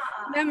cool.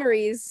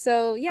 Memories.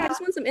 So yeah, I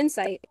just want some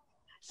insight.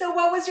 So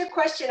what was your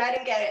question? I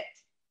didn't get it.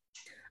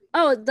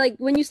 Oh, like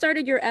when you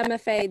started your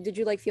MFA, did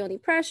you like feel any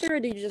pressure? Or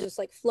did you just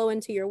like flow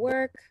into your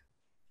work?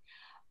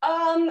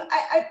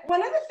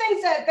 One of the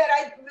things that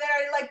I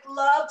like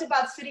loved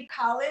about City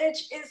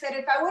College is that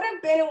if I would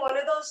have been in one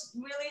of those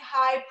really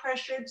high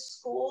pressured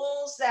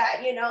schools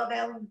that, you know,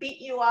 they'll beat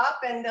you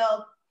up and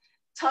they'll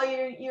tell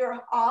you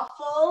you're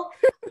awful,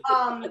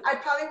 I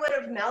probably would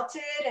have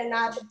melted and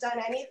not done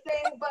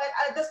anything. But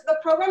the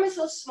program is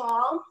so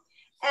small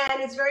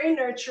and it's very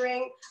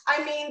nurturing.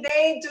 I mean,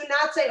 they do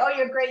not say, oh,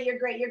 you're great, you're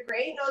great, you're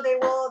great. No, they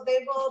will,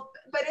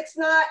 but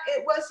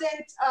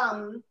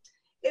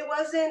it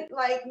wasn't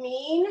like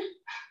mean,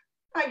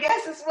 I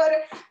guess is what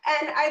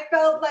and I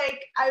felt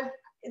like I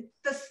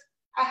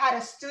had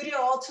a studio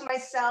all to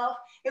myself.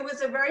 It was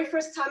the very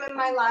first time in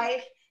my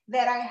life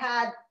that I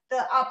had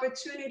the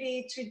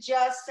opportunity to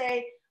just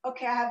say,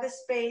 okay, I have this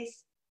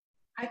space,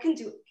 I can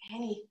do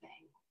anything.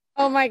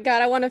 Oh my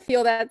God, I want to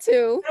feel that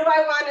too. What do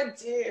I want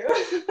to do?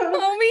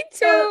 Oh, me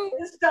too.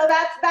 So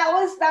that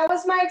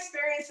was my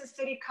experience at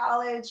City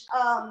College.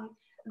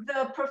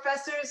 The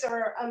professors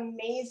are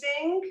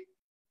amazing.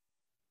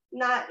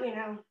 Not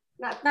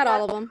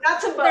all of them. Not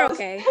to boast. They're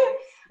okay.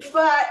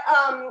 but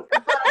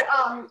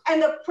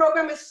and the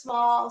program is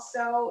small,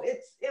 so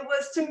it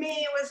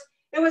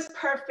was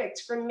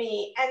perfect for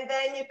me. And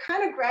then you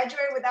kind of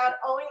graduate without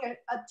owing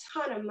a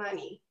ton of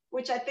money,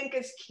 which I think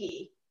is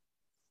key.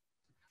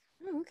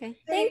 Oh, okay.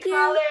 Thank you.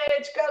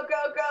 College, go,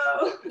 go,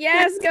 go.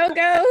 Yes, go,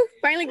 go.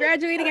 Finally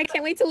graduating. I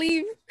can't wait to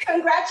leave.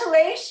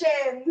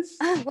 Congratulations.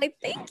 Oh, wait,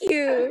 thank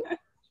you.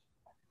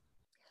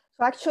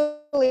 So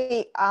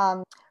actually,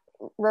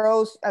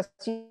 Rose, as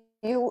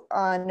you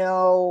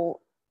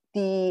know,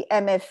 the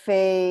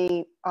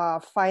MFA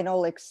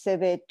final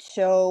exhibit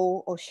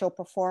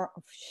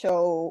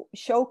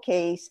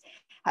showcase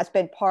has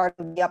been part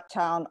of the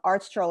Uptown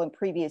Arts Stroll in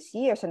previous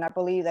years, and I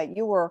believe that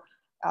you were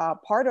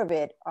part of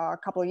it a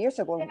couple of years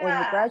ago when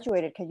you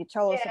graduated. Can you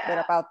tell us a bit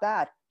about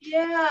that?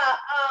 Yeah,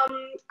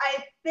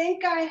 I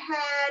think I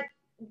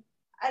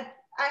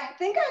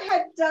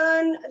had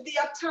done the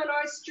Uptown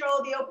Arts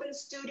Stroll, the open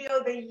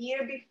studio, the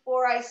year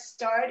before I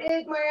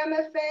started my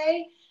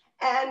MFA.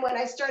 And when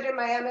I started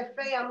my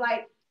MFA, I'm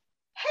like,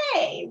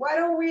 hey, why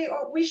don't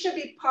we should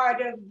be part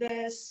of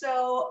this.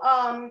 So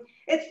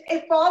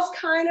it falls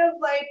kind of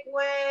like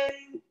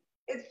when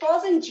it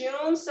falls in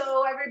June,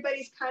 so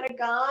everybody's kind of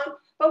gone.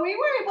 But we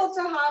were able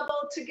to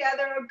hobble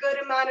together a good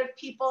amount of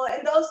people,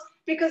 and those,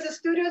 because the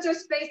studios are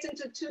spaced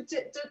into two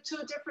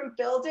different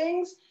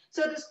buildings.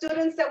 So the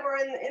students that were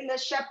in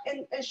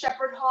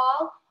Shepherd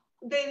Hall,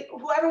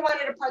 whoever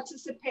wanted to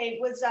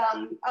participate was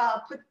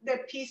put their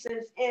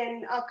pieces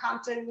in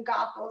Compton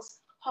Goethals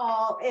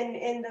Hall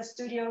in the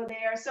studio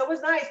there. So it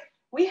was nice.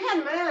 We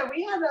had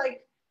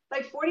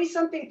like 40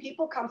 something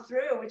people come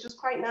through, which was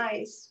quite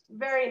nice.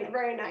 Very,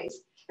 very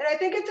nice. And I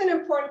think it's an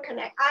important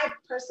connect. I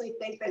personally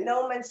think that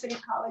NoMAA and City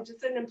College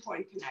is an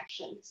important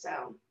connection.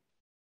 So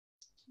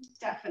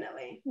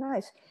definitely.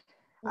 Nice.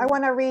 I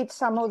want to read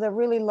some of the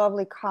really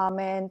lovely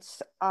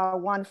comments.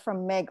 One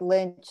from Meg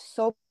Lynch,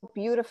 so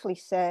beautifully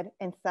said,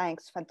 and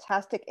thanks.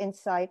 Fantastic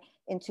insight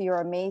into your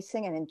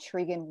amazing and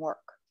intriguing work.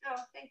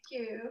 Oh, thank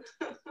you.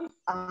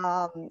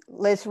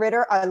 Liz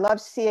Ritter, I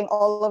love seeing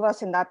all of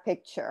us in that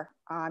picture.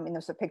 And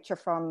there's a picture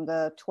from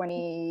the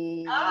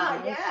 20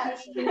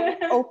 yes.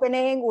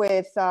 opening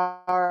with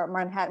our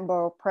Manhattan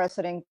Borough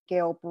President,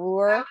 Gail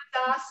Brewer.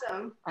 That was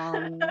awesome.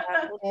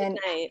 That was and,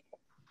 nice.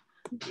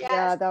 Yes.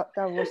 Yeah, that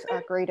was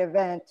a great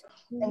event.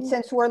 And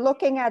since we're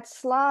looking at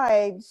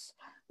slides,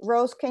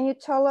 Rose, can you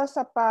tell us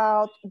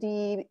about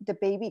the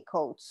baby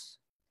coats?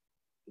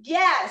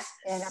 Yes.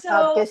 And so,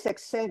 about this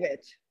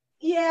exhibit?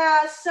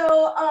 Yeah.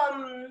 So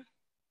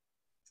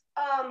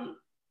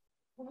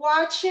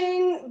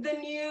watching the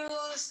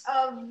news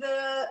of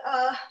the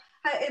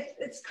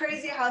it's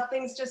crazy how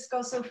things just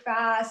go so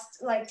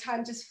fast, like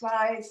time just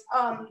flies.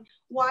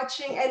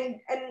 Watching,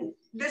 and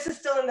this is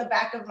still in the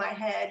back of my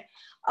head,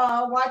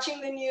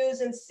 watching the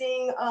news and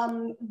seeing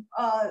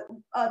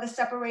the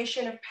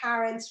separation of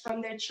parents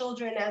from their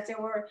children as they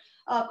were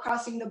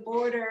crossing the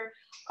border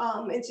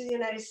into the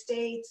United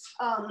States,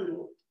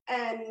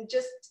 and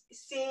just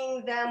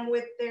seeing them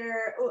with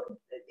their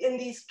in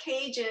these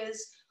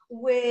cages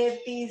with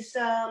these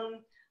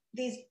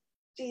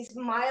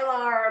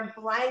mylar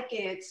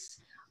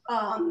blankets,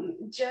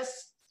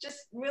 just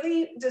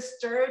really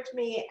disturbed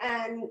me.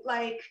 And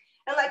like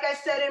I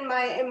said in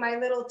my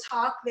little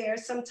talk there,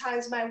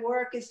 sometimes my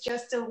work is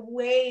just a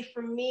way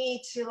for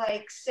me to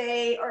like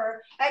say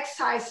or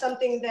excise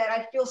something that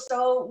I feel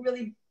so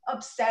really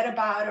upset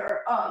about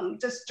or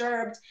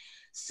disturbed.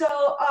 So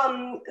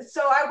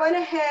I went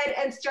ahead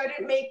and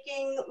started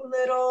making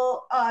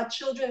little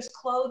children's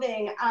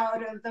clothing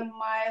out of the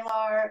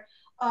mylar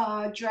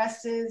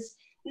dresses.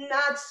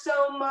 Not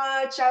so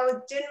much,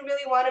 didn't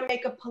really want to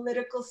make a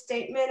political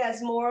statement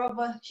as more of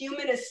a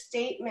humanist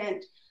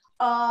statement.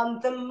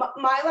 The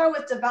mylar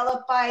was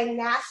developed by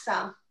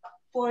NASA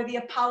for the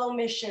Apollo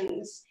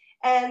missions.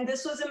 And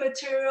this was a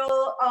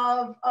material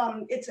of,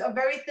 it's a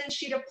very thin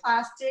sheet of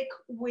plastic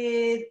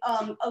with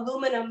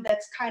aluminum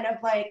that's kind of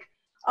like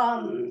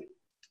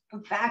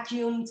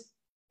vacuumed,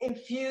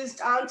 infused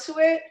onto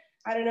it.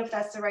 I don't know if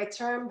that's the right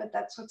term, but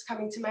that's what's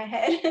coming to my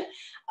head.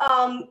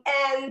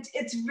 And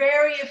it's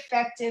very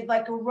effective.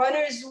 Like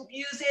runners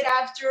use it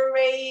after a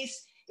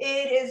race.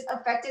 It is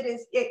effective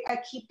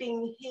at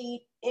keeping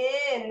heat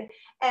in.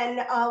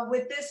 And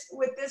with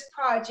this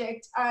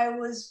project, I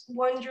was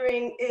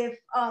wondering if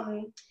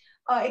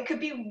it could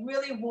be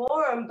really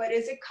warm, but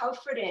is it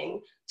comforting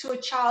to a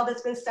child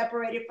that's been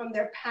separated from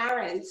their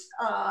parents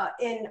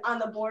on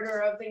the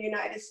border of the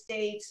United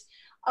States?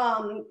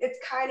 It's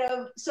kind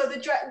of, so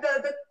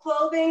the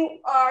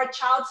clothing are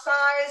child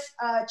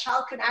size.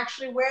 Child can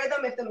actually wear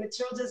them if the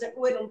material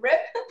wouldn't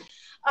rip.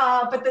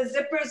 But the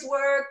zippers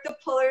work, the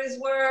pullers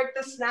work,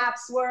 the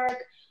snaps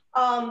work.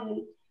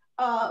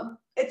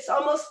 It's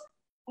almost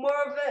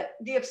more of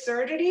the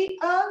absurdity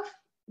of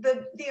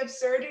the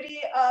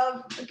absurdity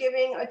of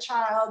giving a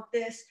child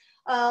this.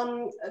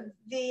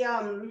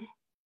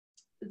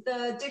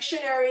 The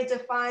dictionary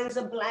defines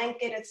a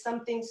blanket as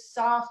something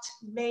soft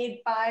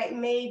made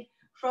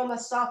from a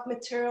soft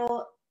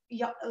material,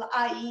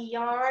 i.e.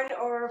 yarn,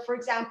 or for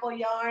example,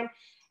 yarn.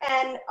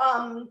 And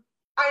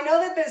I know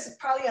that there's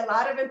probably a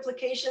lot of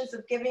implications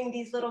of giving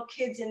these little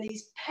kids in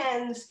these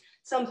pens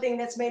something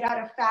that's made out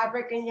of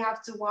fabric and you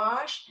have to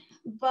wash.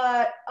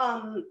 But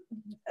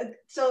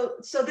so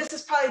this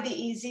is probably the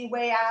easy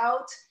way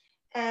out.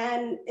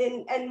 And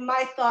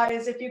my thought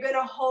is, if you're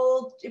gonna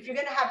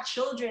have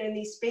children in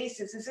these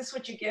spaces, is this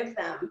what you give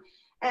them?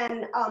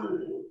 And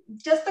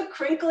just the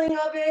crinkling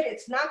of it,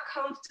 it's not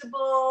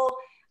comfortable.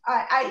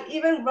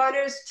 Even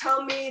runners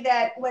tell me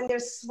that when they're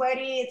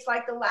sweaty, it's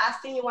like the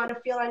last thing you want to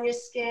feel on your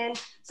skin.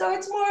 So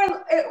it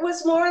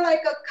was more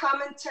like a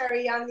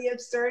commentary on the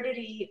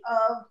absurdity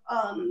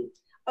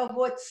of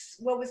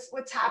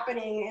what's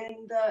happening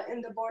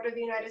in the border of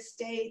the United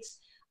States.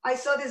 I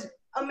saw this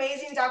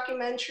amazing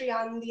documentary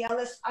on the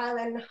Ellis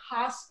Island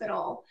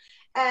Hospital.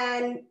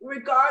 And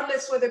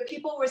regardless whether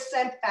people were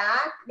sent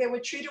back, they were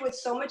treated with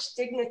so much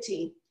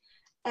dignity.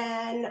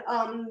 And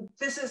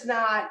this is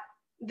not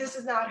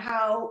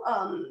how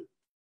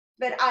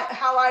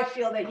how I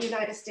feel that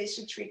United States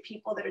should treat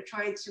people that are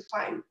trying to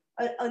find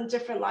a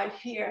different life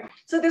here.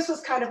 So this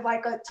was kind of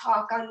like a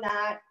talk on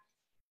that,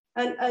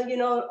 and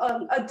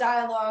a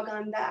dialogue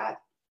on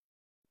that.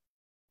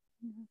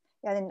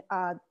 And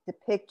the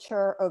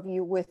picture of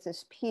you with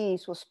this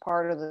piece was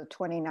part of the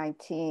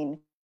 2019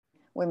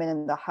 Women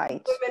in the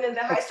Heights. Women in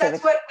the Heights.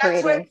 That's what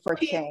for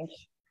change.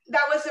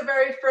 That was the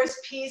very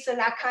first piece, and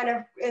that kind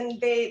of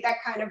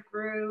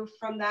grew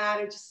from that.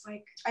 And just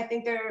like, I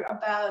think there are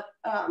about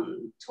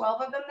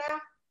 12 of them now.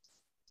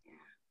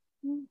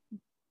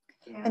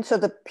 Yeah. And so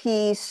the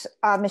piece,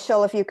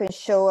 Michelle, if you can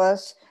show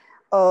us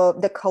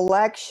the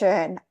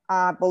collection,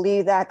 I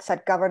believe that's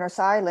at Governor's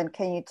Island.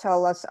 Can you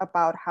tell us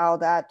about how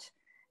that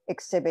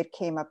exhibit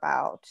came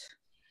about?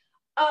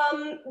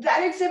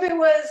 That exhibit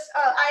was,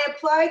 I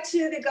applied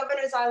to the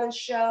Governor's Island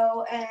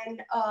show,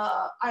 and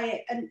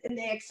and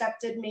they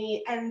accepted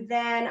me. And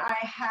then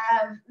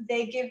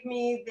they give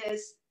me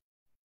this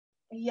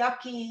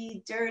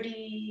yucky,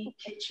 dirty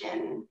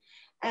kitchen.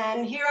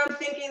 And here I'm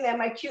thinking that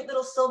my cute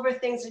little silver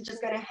things are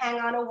just gonna hang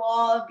on a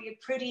wall, be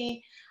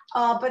pretty,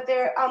 but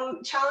they're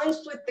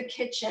challenged with the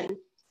kitchen.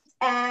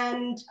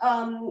 And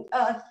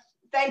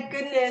thank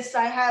goodness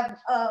I have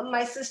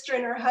my sister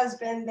and her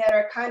husband that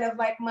are kind of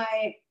like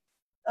my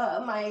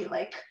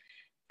like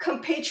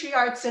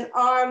compatriots in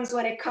arms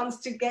when it comes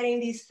to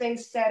getting these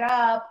things set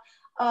up.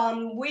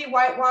 We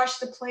whitewashed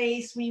the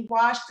place. We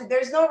washed it.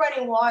 There's no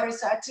running water,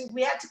 so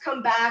we had to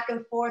come back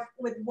and forth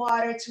with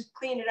water to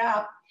clean it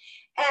up.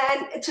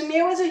 And to me,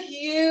 it was a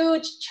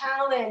huge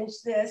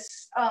challenge.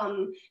 This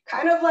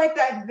kind of like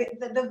that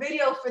the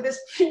video for this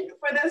event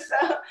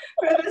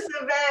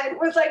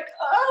was like,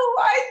 oh,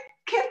 why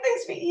can't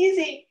things be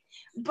easy?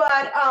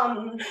 But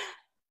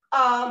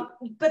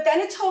then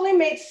it totally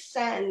made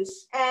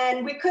sense,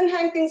 and we couldn't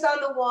hang things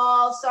on the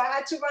wall, so I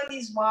had to run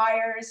these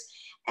wires,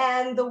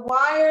 and the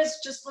wires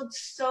just looked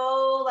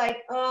so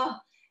like, ugh.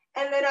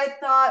 And then I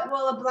thought,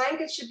 well, a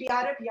blanket should be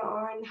out of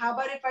yarn. How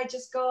about if I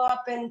just go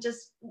up and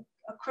just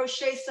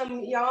crochet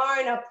some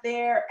yarn up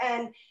there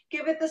and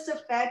give it this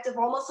effect of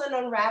almost an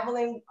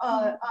unraveling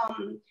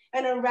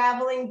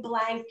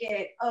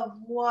blanket of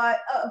what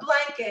a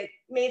blanket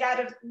made out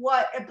of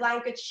what a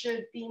blanket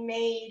should be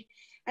made.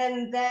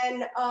 And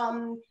then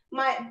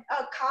my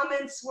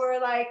comments were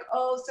like,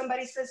 oh,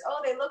 somebody says,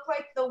 oh, they look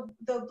like the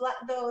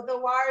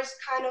wires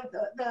kind of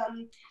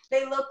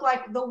they look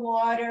like the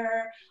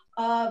water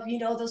of, you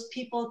know, those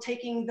people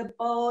taking the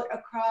boat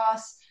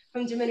across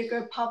from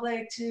Dominican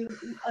Republic to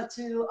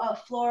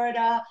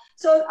Florida.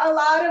 So a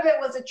lot of it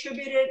was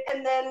attributed.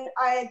 And then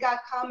I got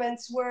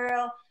comments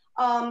where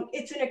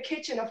it's in a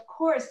kitchen. Of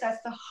course,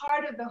 that's the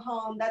heart of the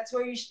home. That's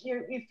where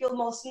you feel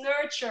most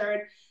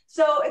nurtured.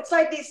 So it's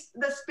like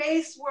the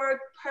space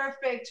worked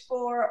perfect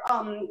for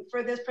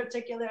this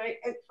particular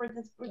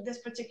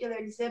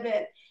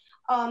exhibit.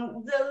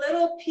 The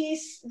little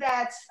piece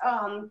that's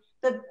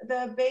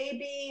the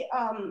baby,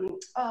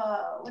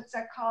 what's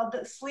that called?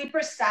 The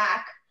sleeper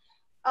sack.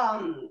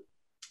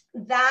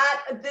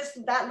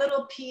 That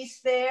little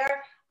piece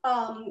there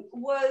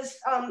was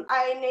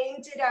I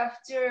named it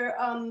after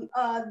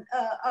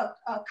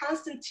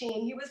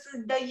Constantine. He was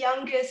the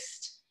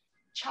youngest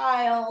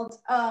child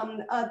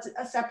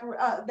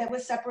that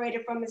was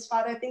separated from his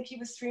father. I think he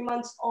was 3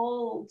 months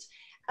old,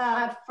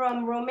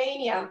 from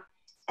Romania,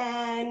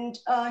 and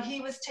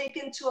he was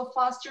taken to a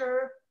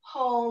foster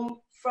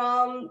home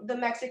from the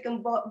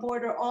Mexican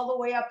border all the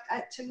way up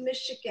to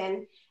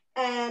Michigan.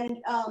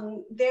 And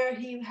there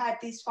he had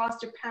these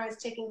foster parents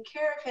taking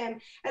care of him.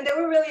 And they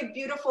were really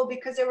beautiful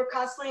because they were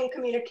constantly in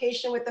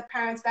communication with the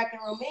parents back in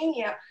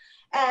Romania.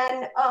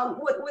 And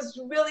what was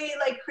really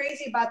like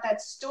crazy about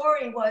that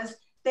story was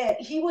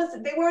that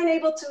they weren't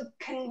able to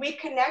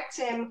reconnect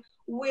him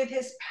with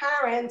his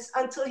parents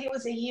until he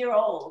was a year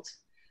old.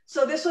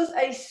 So this was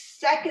a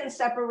second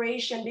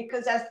separation,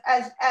 because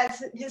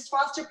as his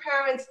foster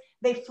parents,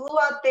 they flew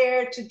out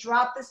there to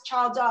drop this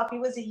child off. He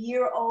was a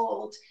year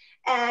old,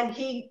 and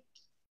he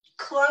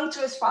clung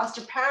to his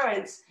foster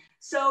parents.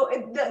 So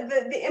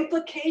the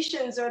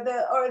implications or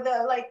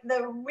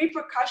the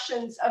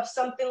repercussions of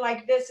something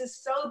like this is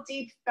so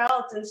deep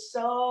felt and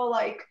so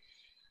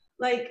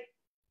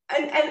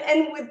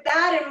and with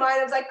that in mind,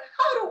 I was like,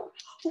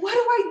 what do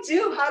I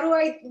do? How do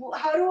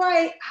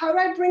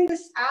I bring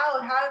this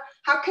out?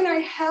 How can I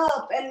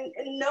help? And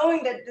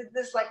knowing that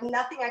there's like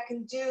nothing I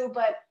can do,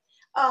 but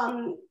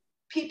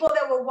people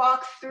that will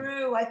walk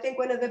through, I think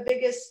one of the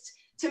biggest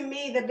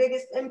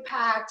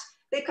impact,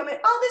 they come in,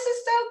 oh, this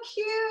is so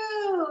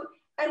cute.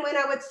 And when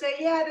I would say,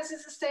 yeah, this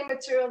is the same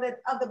material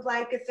of the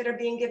blankets that are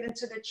being given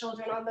to the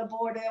children on the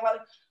border, they were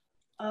like,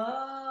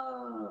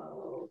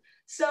 oh.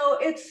 So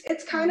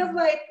it's kind of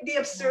like the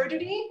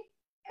absurdity,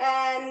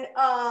 and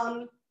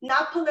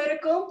not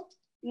political,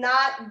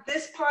 not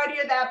this party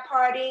or that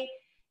party.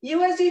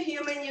 You as a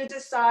human, you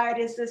decide,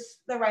 is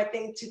this the right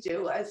thing to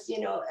do, as you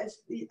know,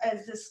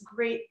 as this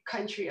great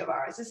country of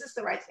ours? Is this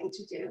the right thing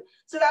to do?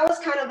 So that was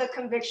kind of the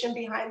conviction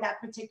behind that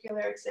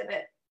particular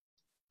exhibit.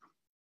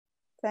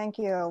 Thank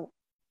you.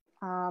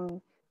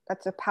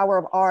 That's the power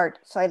of art.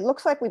 So it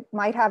looks like we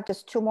might have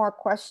just 2 more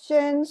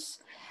questions.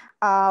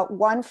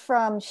 One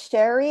from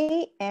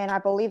Sherry, and I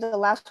believe the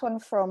last one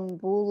from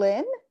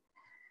Bulin.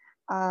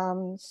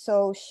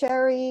 So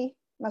Sherry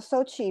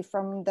Masochi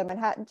from the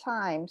Manhattan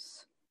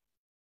Times.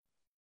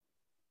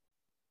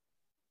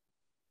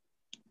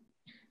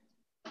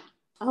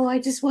 Oh, I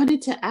just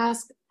wanted to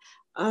ask,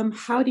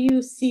 how do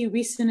you see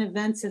recent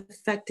events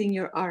affecting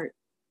your art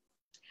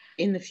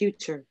in the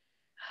future?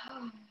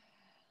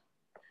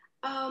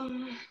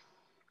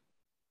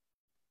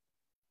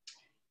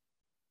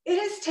 It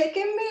has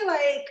taken me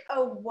like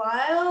a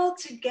while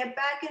to get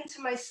back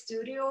into my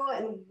studio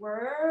and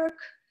work.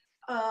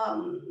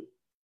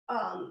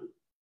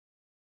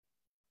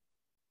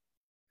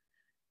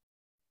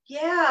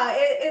 Yeah,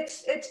 it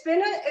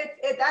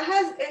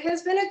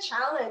has been a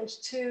challenge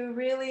to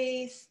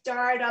really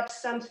start up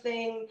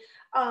something.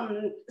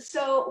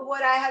 So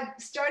what I have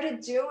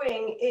started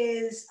doing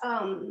is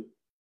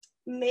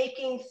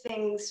making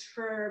things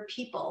for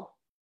people,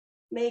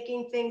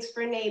 making things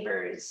for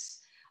neighbors,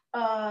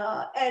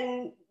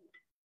 and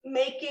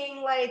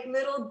making like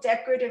little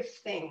decorative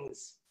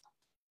things,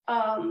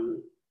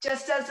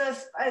 just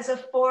as a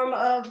form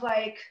of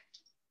like,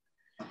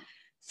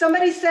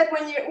 somebody said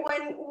when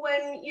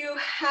you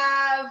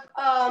have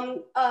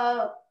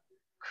a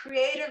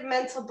creative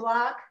mental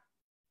block,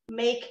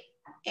 make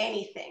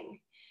anything.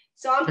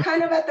 So I'm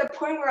kind of at the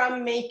point where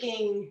I'm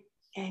making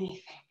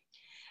anything.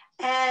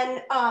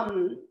 And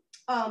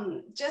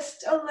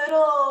just a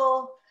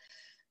little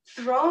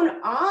thrown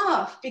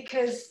off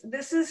because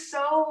this is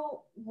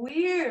so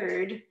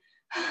weird.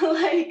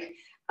 Like,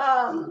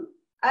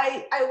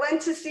 I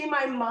went to see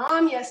my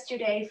mom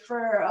yesterday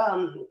for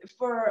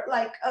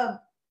like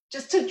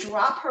just to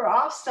drop her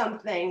off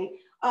something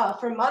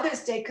for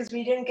Mother's Day because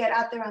we didn't get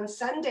out there on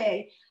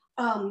Sunday.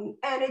 And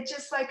it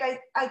just like,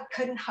 I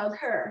couldn't hug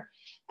her.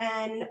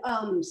 And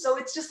so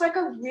it's just like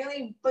a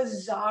really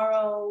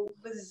bizarro,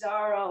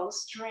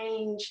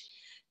 strange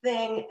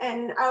thing.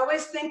 And I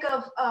always think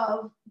of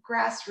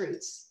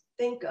grassroots,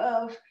 think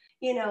of,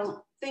 you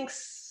know, think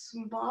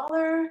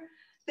smaller,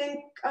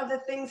 think of the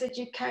things that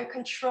you can't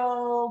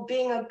control,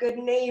 being a good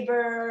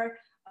neighbor,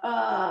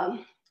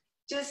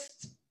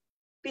 just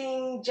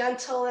being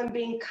gentle and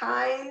being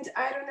kind.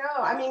 I don't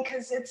know. I mean,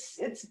 because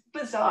it's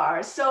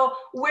bizarre. So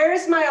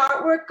where's my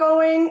artwork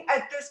going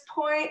at this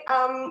point?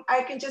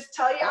 I can just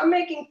tell you I'm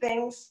making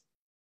things,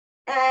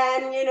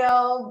 and you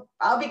know,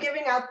 I'll be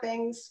giving out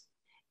things,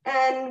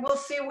 and we'll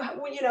see.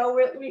 You know,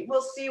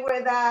 we'll see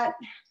where that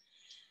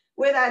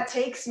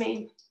takes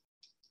me.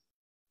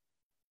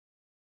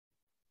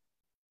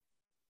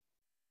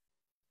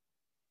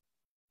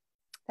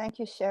 Thank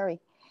you, Sherry.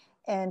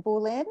 And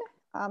Bulin,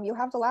 you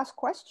have the last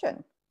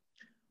question.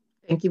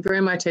 Thank you very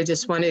much. I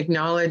just want to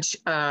acknowledge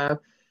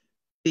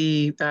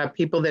the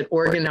people that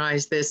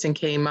organized this and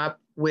came up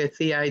with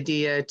the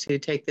idea to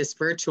take this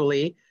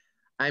virtually.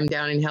 I'm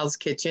down in Hell's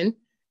Kitchen.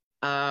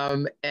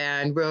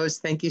 And Rose,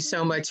 thank you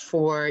so much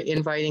for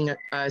inviting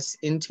us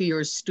into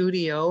your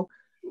studio.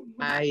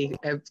 I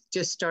have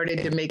just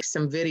started to make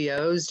some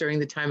videos during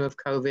the time of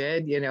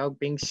COVID, you know,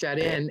 being shut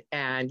in,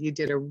 and you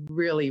did a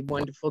really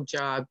wonderful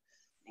job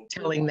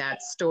telling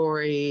that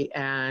story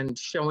and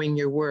showing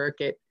your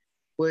work. It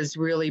was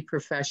really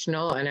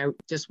professional, and I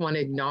just want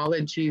to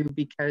acknowledge you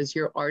because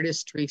your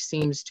artistry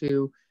seems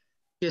to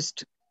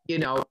just, you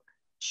know,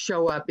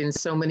 show up in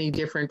so many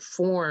different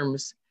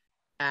forms.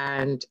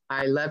 And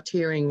I loved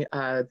hearing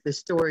the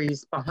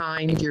stories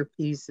behind your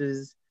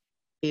pieces.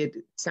 It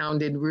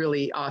sounded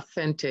really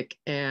authentic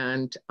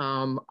and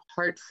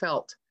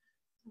heartfelt.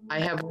 I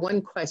have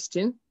one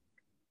question,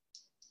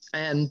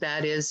 and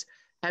that is,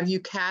 have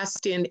you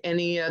cast in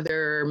any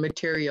other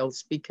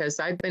materials? Because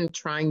I've been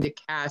trying to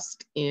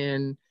cast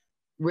in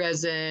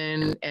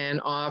resin and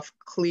off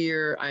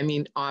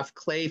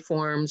clay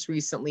forms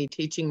recently,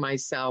 teaching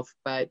myself,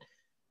 but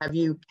have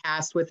you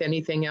cast with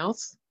anything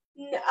else?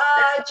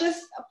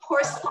 Just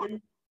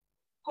porcelain,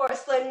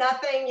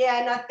 nothing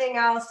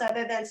else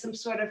other than some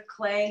sort of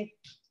clay.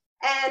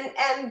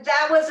 And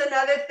that was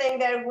another thing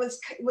that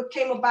what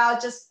came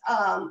about, just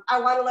I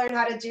want to learn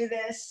how to do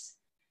this.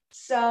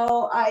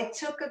 So I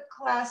took a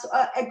class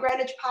at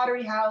Greenwich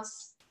Pottery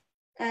House,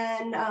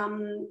 and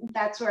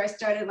that's where I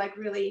started like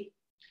really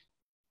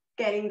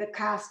getting the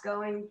cast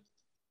going.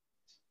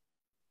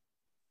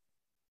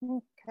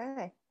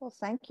 Okay, well,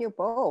 thank you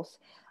both.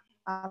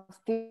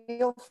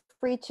 Feel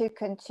free to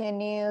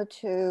continue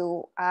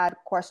to add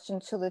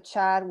questions to the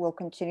chat. We'll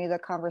continue the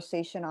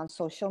conversation on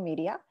social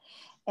media.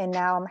 And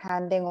now I'm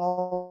handing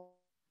over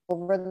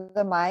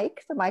the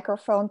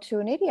microphone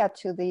to Nydia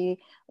to the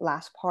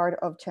last part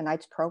of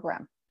tonight's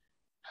program.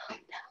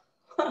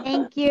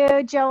 Thank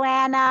you,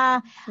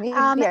 Joanna.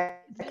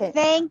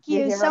 Thank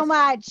you so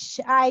much.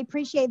 I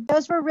appreciate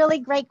those. Were really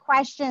great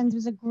questions. It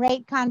was a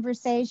great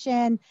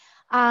conversation.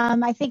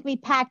 I think we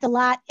packed a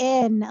lot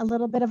in, a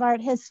little bit of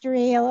art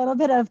history, a little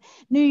bit of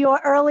New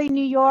York, early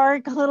New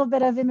York, a little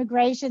bit of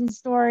immigration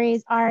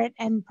stories, art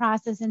and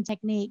process and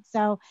technique.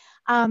 So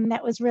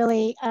that was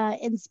really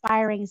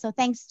inspiring. So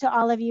thanks to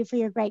all of you for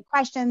your great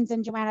questions.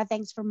 And Joanna,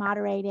 thanks for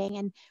moderating.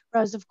 And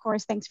Rose, of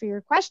course, thanks for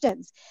your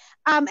questions.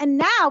 And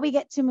now we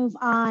get to move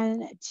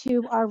on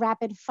to our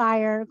rapid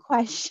fire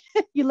question.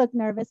 You look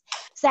nervous.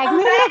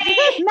 Segment.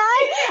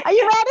 Are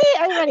you ready?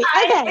 Are you ready?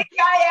 Okay. I think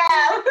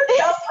I am.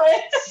 Go for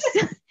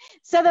it.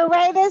 So the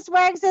way this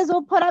works is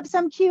we'll put up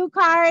some cue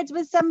cards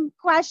with some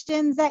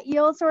questions that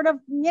you'll sort of,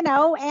 you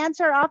know,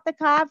 answer off the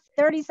cuff,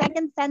 30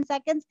 seconds, 10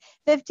 seconds,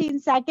 15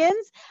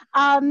 seconds,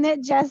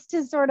 just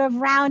to sort of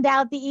round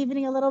out the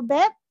evening a little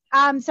bit.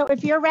 So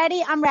if you're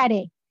ready, I'm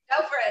ready.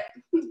 Go for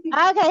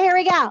it. Okay, here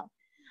we go.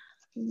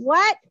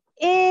 What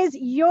is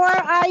your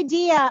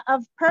idea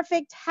of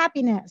perfect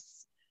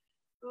happiness?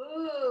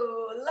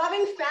 Ooh,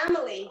 loving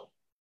family.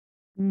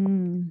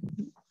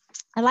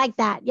 I like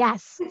that.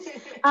 Yes.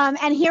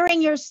 And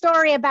hearing your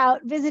story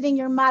about visiting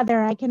your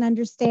mother, I can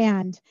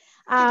understand.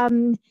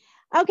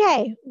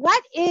 Okay.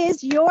 What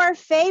is your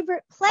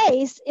favorite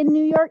place in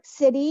New York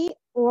City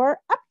or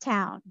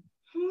Uptown?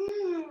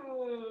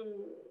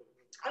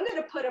 I'm going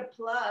to put a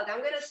plug. I'm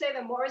going to say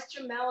the Morris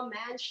Jamel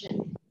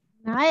Mansion.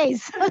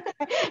 Nice.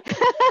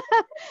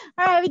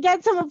 All right, we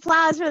get some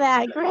applause for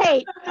that.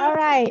 Great. All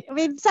right. I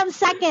mean, some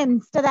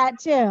seconds to that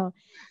too.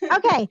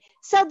 Okay,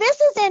 so this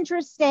is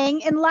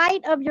interesting in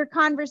light of your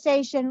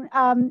conversation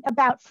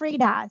about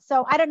Frida.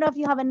 So I don't know if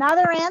you have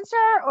another answer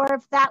or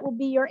if that will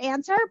be your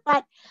answer,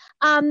 but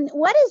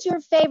what is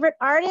your favorite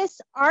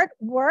artist,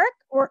 artwork,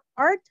 or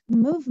art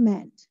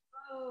movement?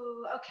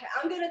 Oh, okay.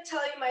 I'm going to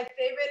tell you my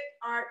favorite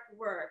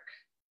artwork.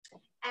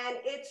 And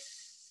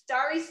it's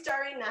Starry,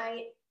 Starry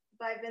Night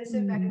by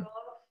Vincent van Gogh.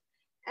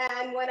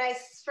 And when I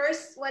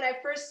first saw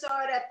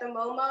it at the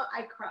MoMA,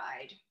 I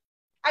cried.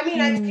 I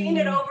mean, I've seen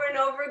it over and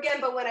over again,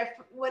 but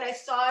when I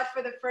saw it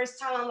for the first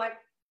time, I'm like,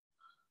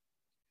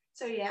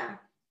 so yeah.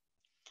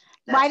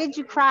 Why did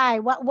you cry?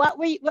 What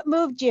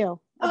moved you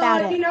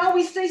about it? You know,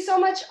 we see so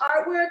much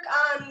artwork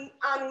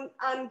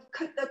on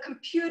the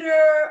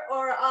computer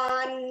or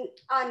on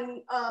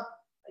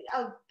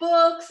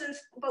books,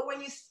 but when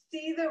you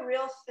see the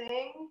real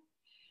thing,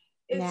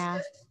 it's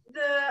just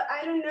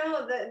I don't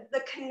know,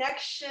 the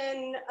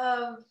connection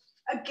of,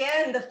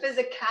 again, the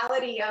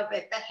physicality of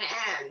it, the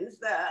hands,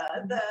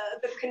 the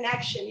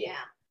connection.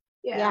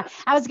 Yeah.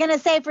 I was gonna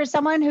say, for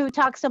someone who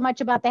talks so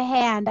much about the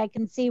hand, I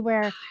can see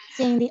where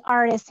seeing the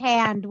artist's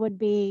hand would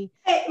be.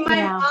 Hey,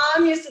 my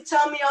mom used to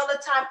tell me all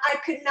the time, I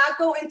could not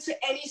go into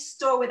any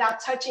store without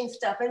touching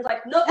stuff. And it's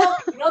like, no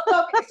talking, no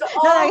talking. So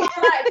all my life,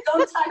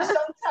 don't touch.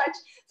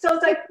 So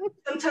it's like,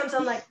 sometimes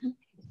I'm like,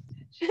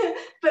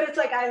 but it's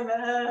like, I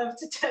love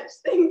to touch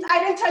things. I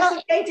didn't touch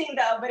the painting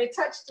though, but it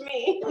touched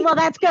me. Well,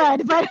 that's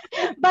good, but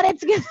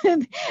it's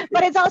good.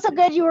 But it's also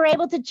good you were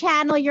able to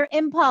channel your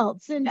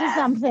impulse into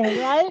something,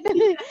 right?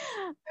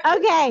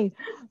 Okay.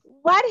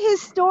 What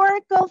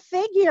historical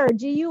figure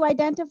do you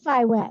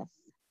identify with?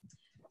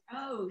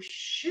 Oh,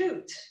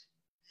 shoot.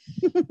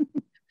 Man.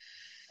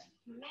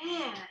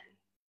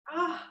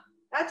 Oh,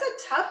 that's a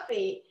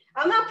toughie.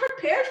 I'm not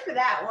prepared for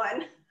that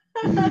one.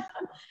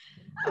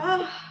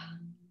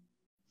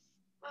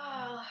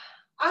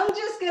 I'm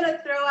just gonna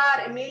throw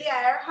out Amelia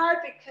Earhart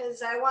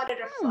because I wanted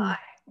to fly.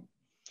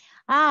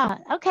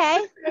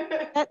 Okay.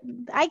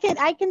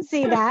 I can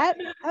see that.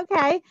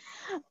 Okay.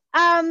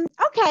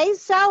 Okay,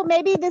 so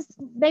maybe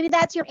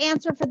that's your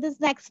answer for this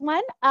next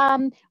one.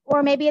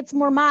 Or maybe it's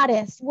more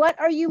modest. What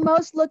are you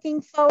most looking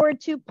forward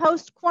to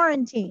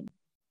post-quarantine?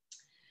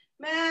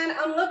 Man,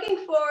 I'm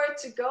looking forward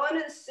to going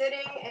and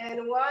sitting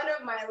in one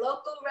of my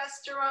local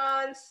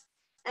restaurants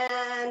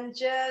and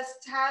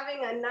just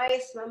having a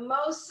nice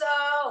mimosa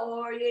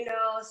or, you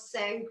know,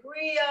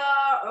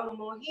 sangria or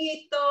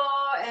mojito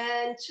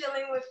and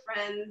chilling with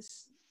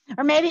friends.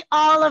 Or maybe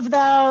all of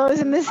those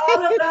in the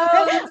all of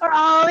those, or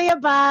all the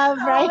above,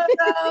 right? All of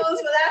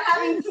those without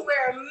having to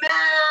wear a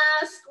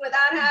mask,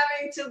 without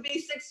having to be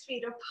 6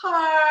 feet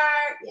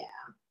apart.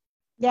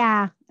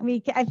 Yeah,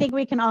 I think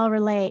we can all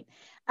relate.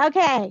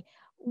 Okay,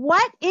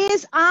 what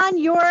is on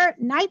your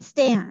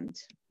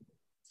nightstand?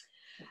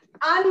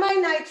 On my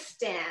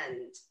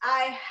nightstand,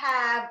 I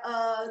have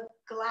a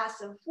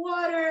glass of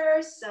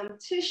water, some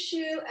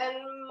tissue, and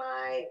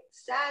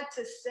sad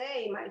to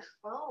say, my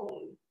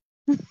phone.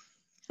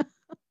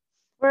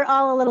 We're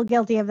all a little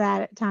guilty of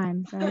that at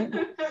times, right?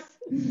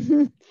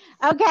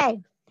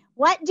 Okay,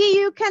 what do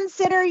you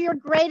consider your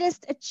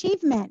greatest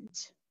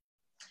achievement?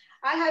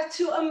 I have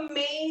 2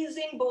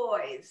 amazing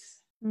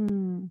boys.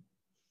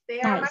 They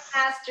are my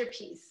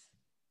masterpiece.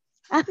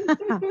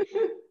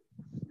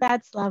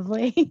 That's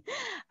lovely.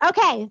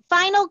 Okay,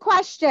 final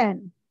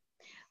question.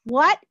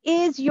 What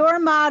is your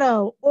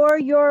motto or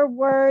your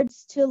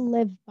words to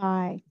live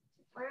by?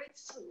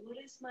 What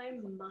is my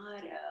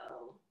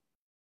motto?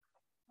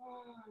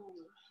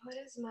 What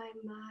is my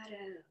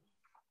motto?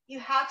 You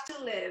have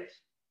to live.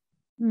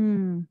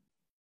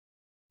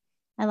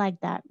 I like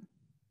that.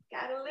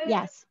 Gotta live.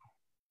 Yes,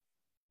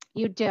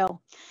 you do.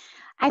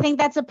 I think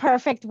that's a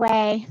perfect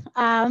way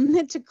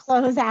to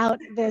close out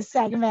this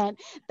segment.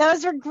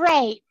 Those are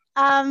great.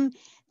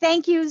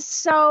 Thank you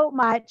so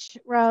much,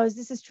 Rose.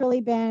 This has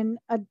truly been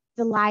a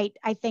delight,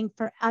 I think,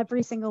 for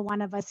every single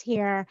one of us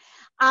here.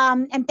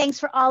 And thanks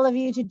for all of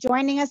you to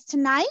joining us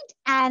tonight.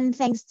 And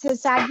thanks to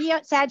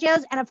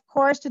Sagios, and of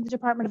course to the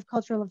Department of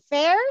Cultural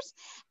Affairs.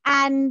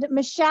 And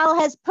Michelle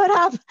has put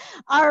up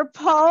our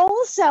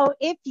poll. So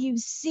if you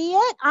see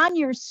it on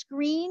your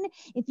screen,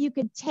 if you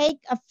could take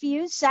a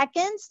few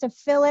seconds to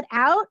fill it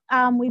out,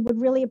 we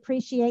would really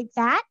appreciate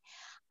that.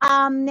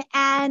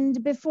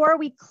 And before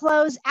we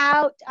close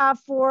out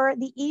for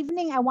the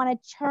evening, I want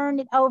to turn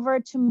it over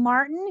to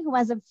Martin, who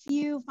has a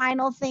few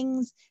final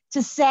things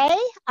to say.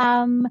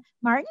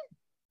 Martin?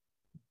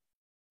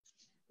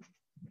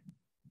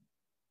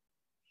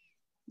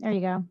 There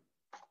you go.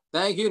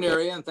 Thank you,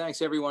 Neria, and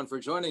thanks everyone for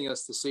joining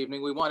us this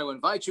evening. We want to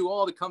invite you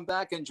all to come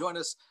back and join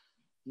us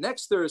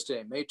next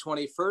Thursday, May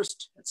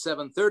 21st at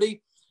 7:30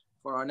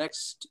 for our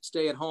next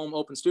stay-at-home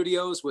open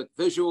studios with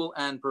visual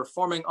and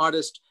performing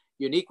artist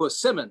Uniqua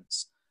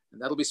Simmons. And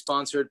that'll be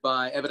sponsored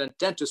by Evident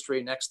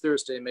Dentistry next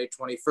Thursday, May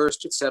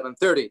 21st at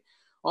 7:30.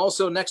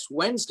 Also next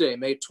Wednesday,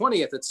 May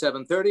 20th at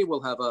 7:30,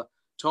 we'll have a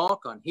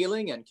talk on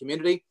healing and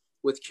community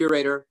with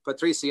curator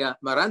Patricia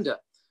Miranda.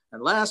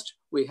 And last,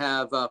 we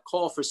have a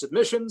call for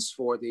submissions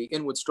for the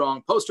Inwood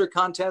Strong poster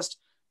contest.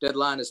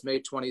 Deadline is May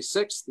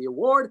 26th. The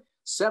award,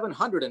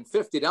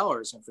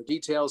 $750. And for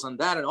details on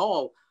that and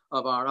all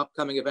of our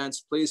upcoming events,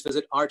 please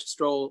visit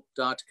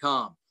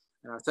artstroll.com.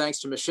 And our thanks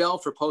to Michelle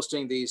for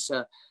posting these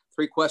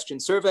 3-question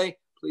survey.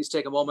 Please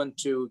take a moment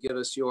to give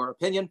us your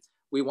opinion.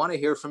 We want to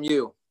hear from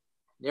you.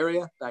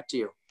 Neria, back to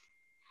you.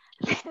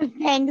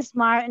 Thanks,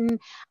 Martin.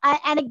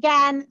 And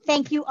again,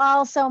 thank you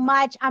all so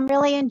much. I'm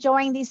really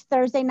enjoying these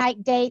Thursday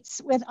night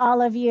dates with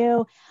all of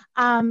you.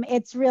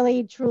 It's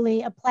really,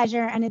 truly a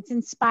pleasure, and it's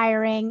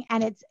inspiring,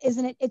 and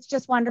it's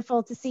just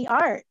wonderful to see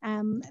art.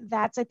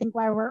 That's, I think,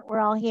 why we're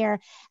all here.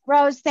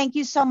 Rose, thank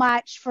you so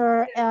much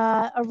for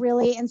a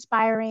really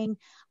inspiring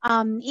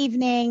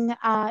evening.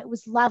 It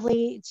was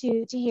lovely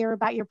to hear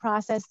about your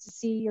process, to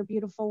see your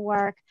beautiful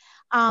work.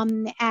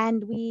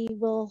 And we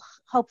will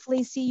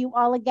hopefully see you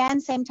all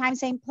again, same time,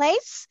 same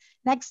place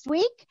next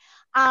week.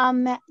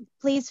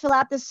 Please fill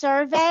out the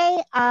survey.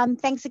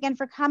 Thanks again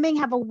for coming.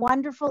 Have a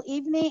wonderful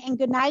evening and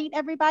good night,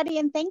 everybody.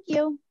 And thank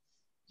you.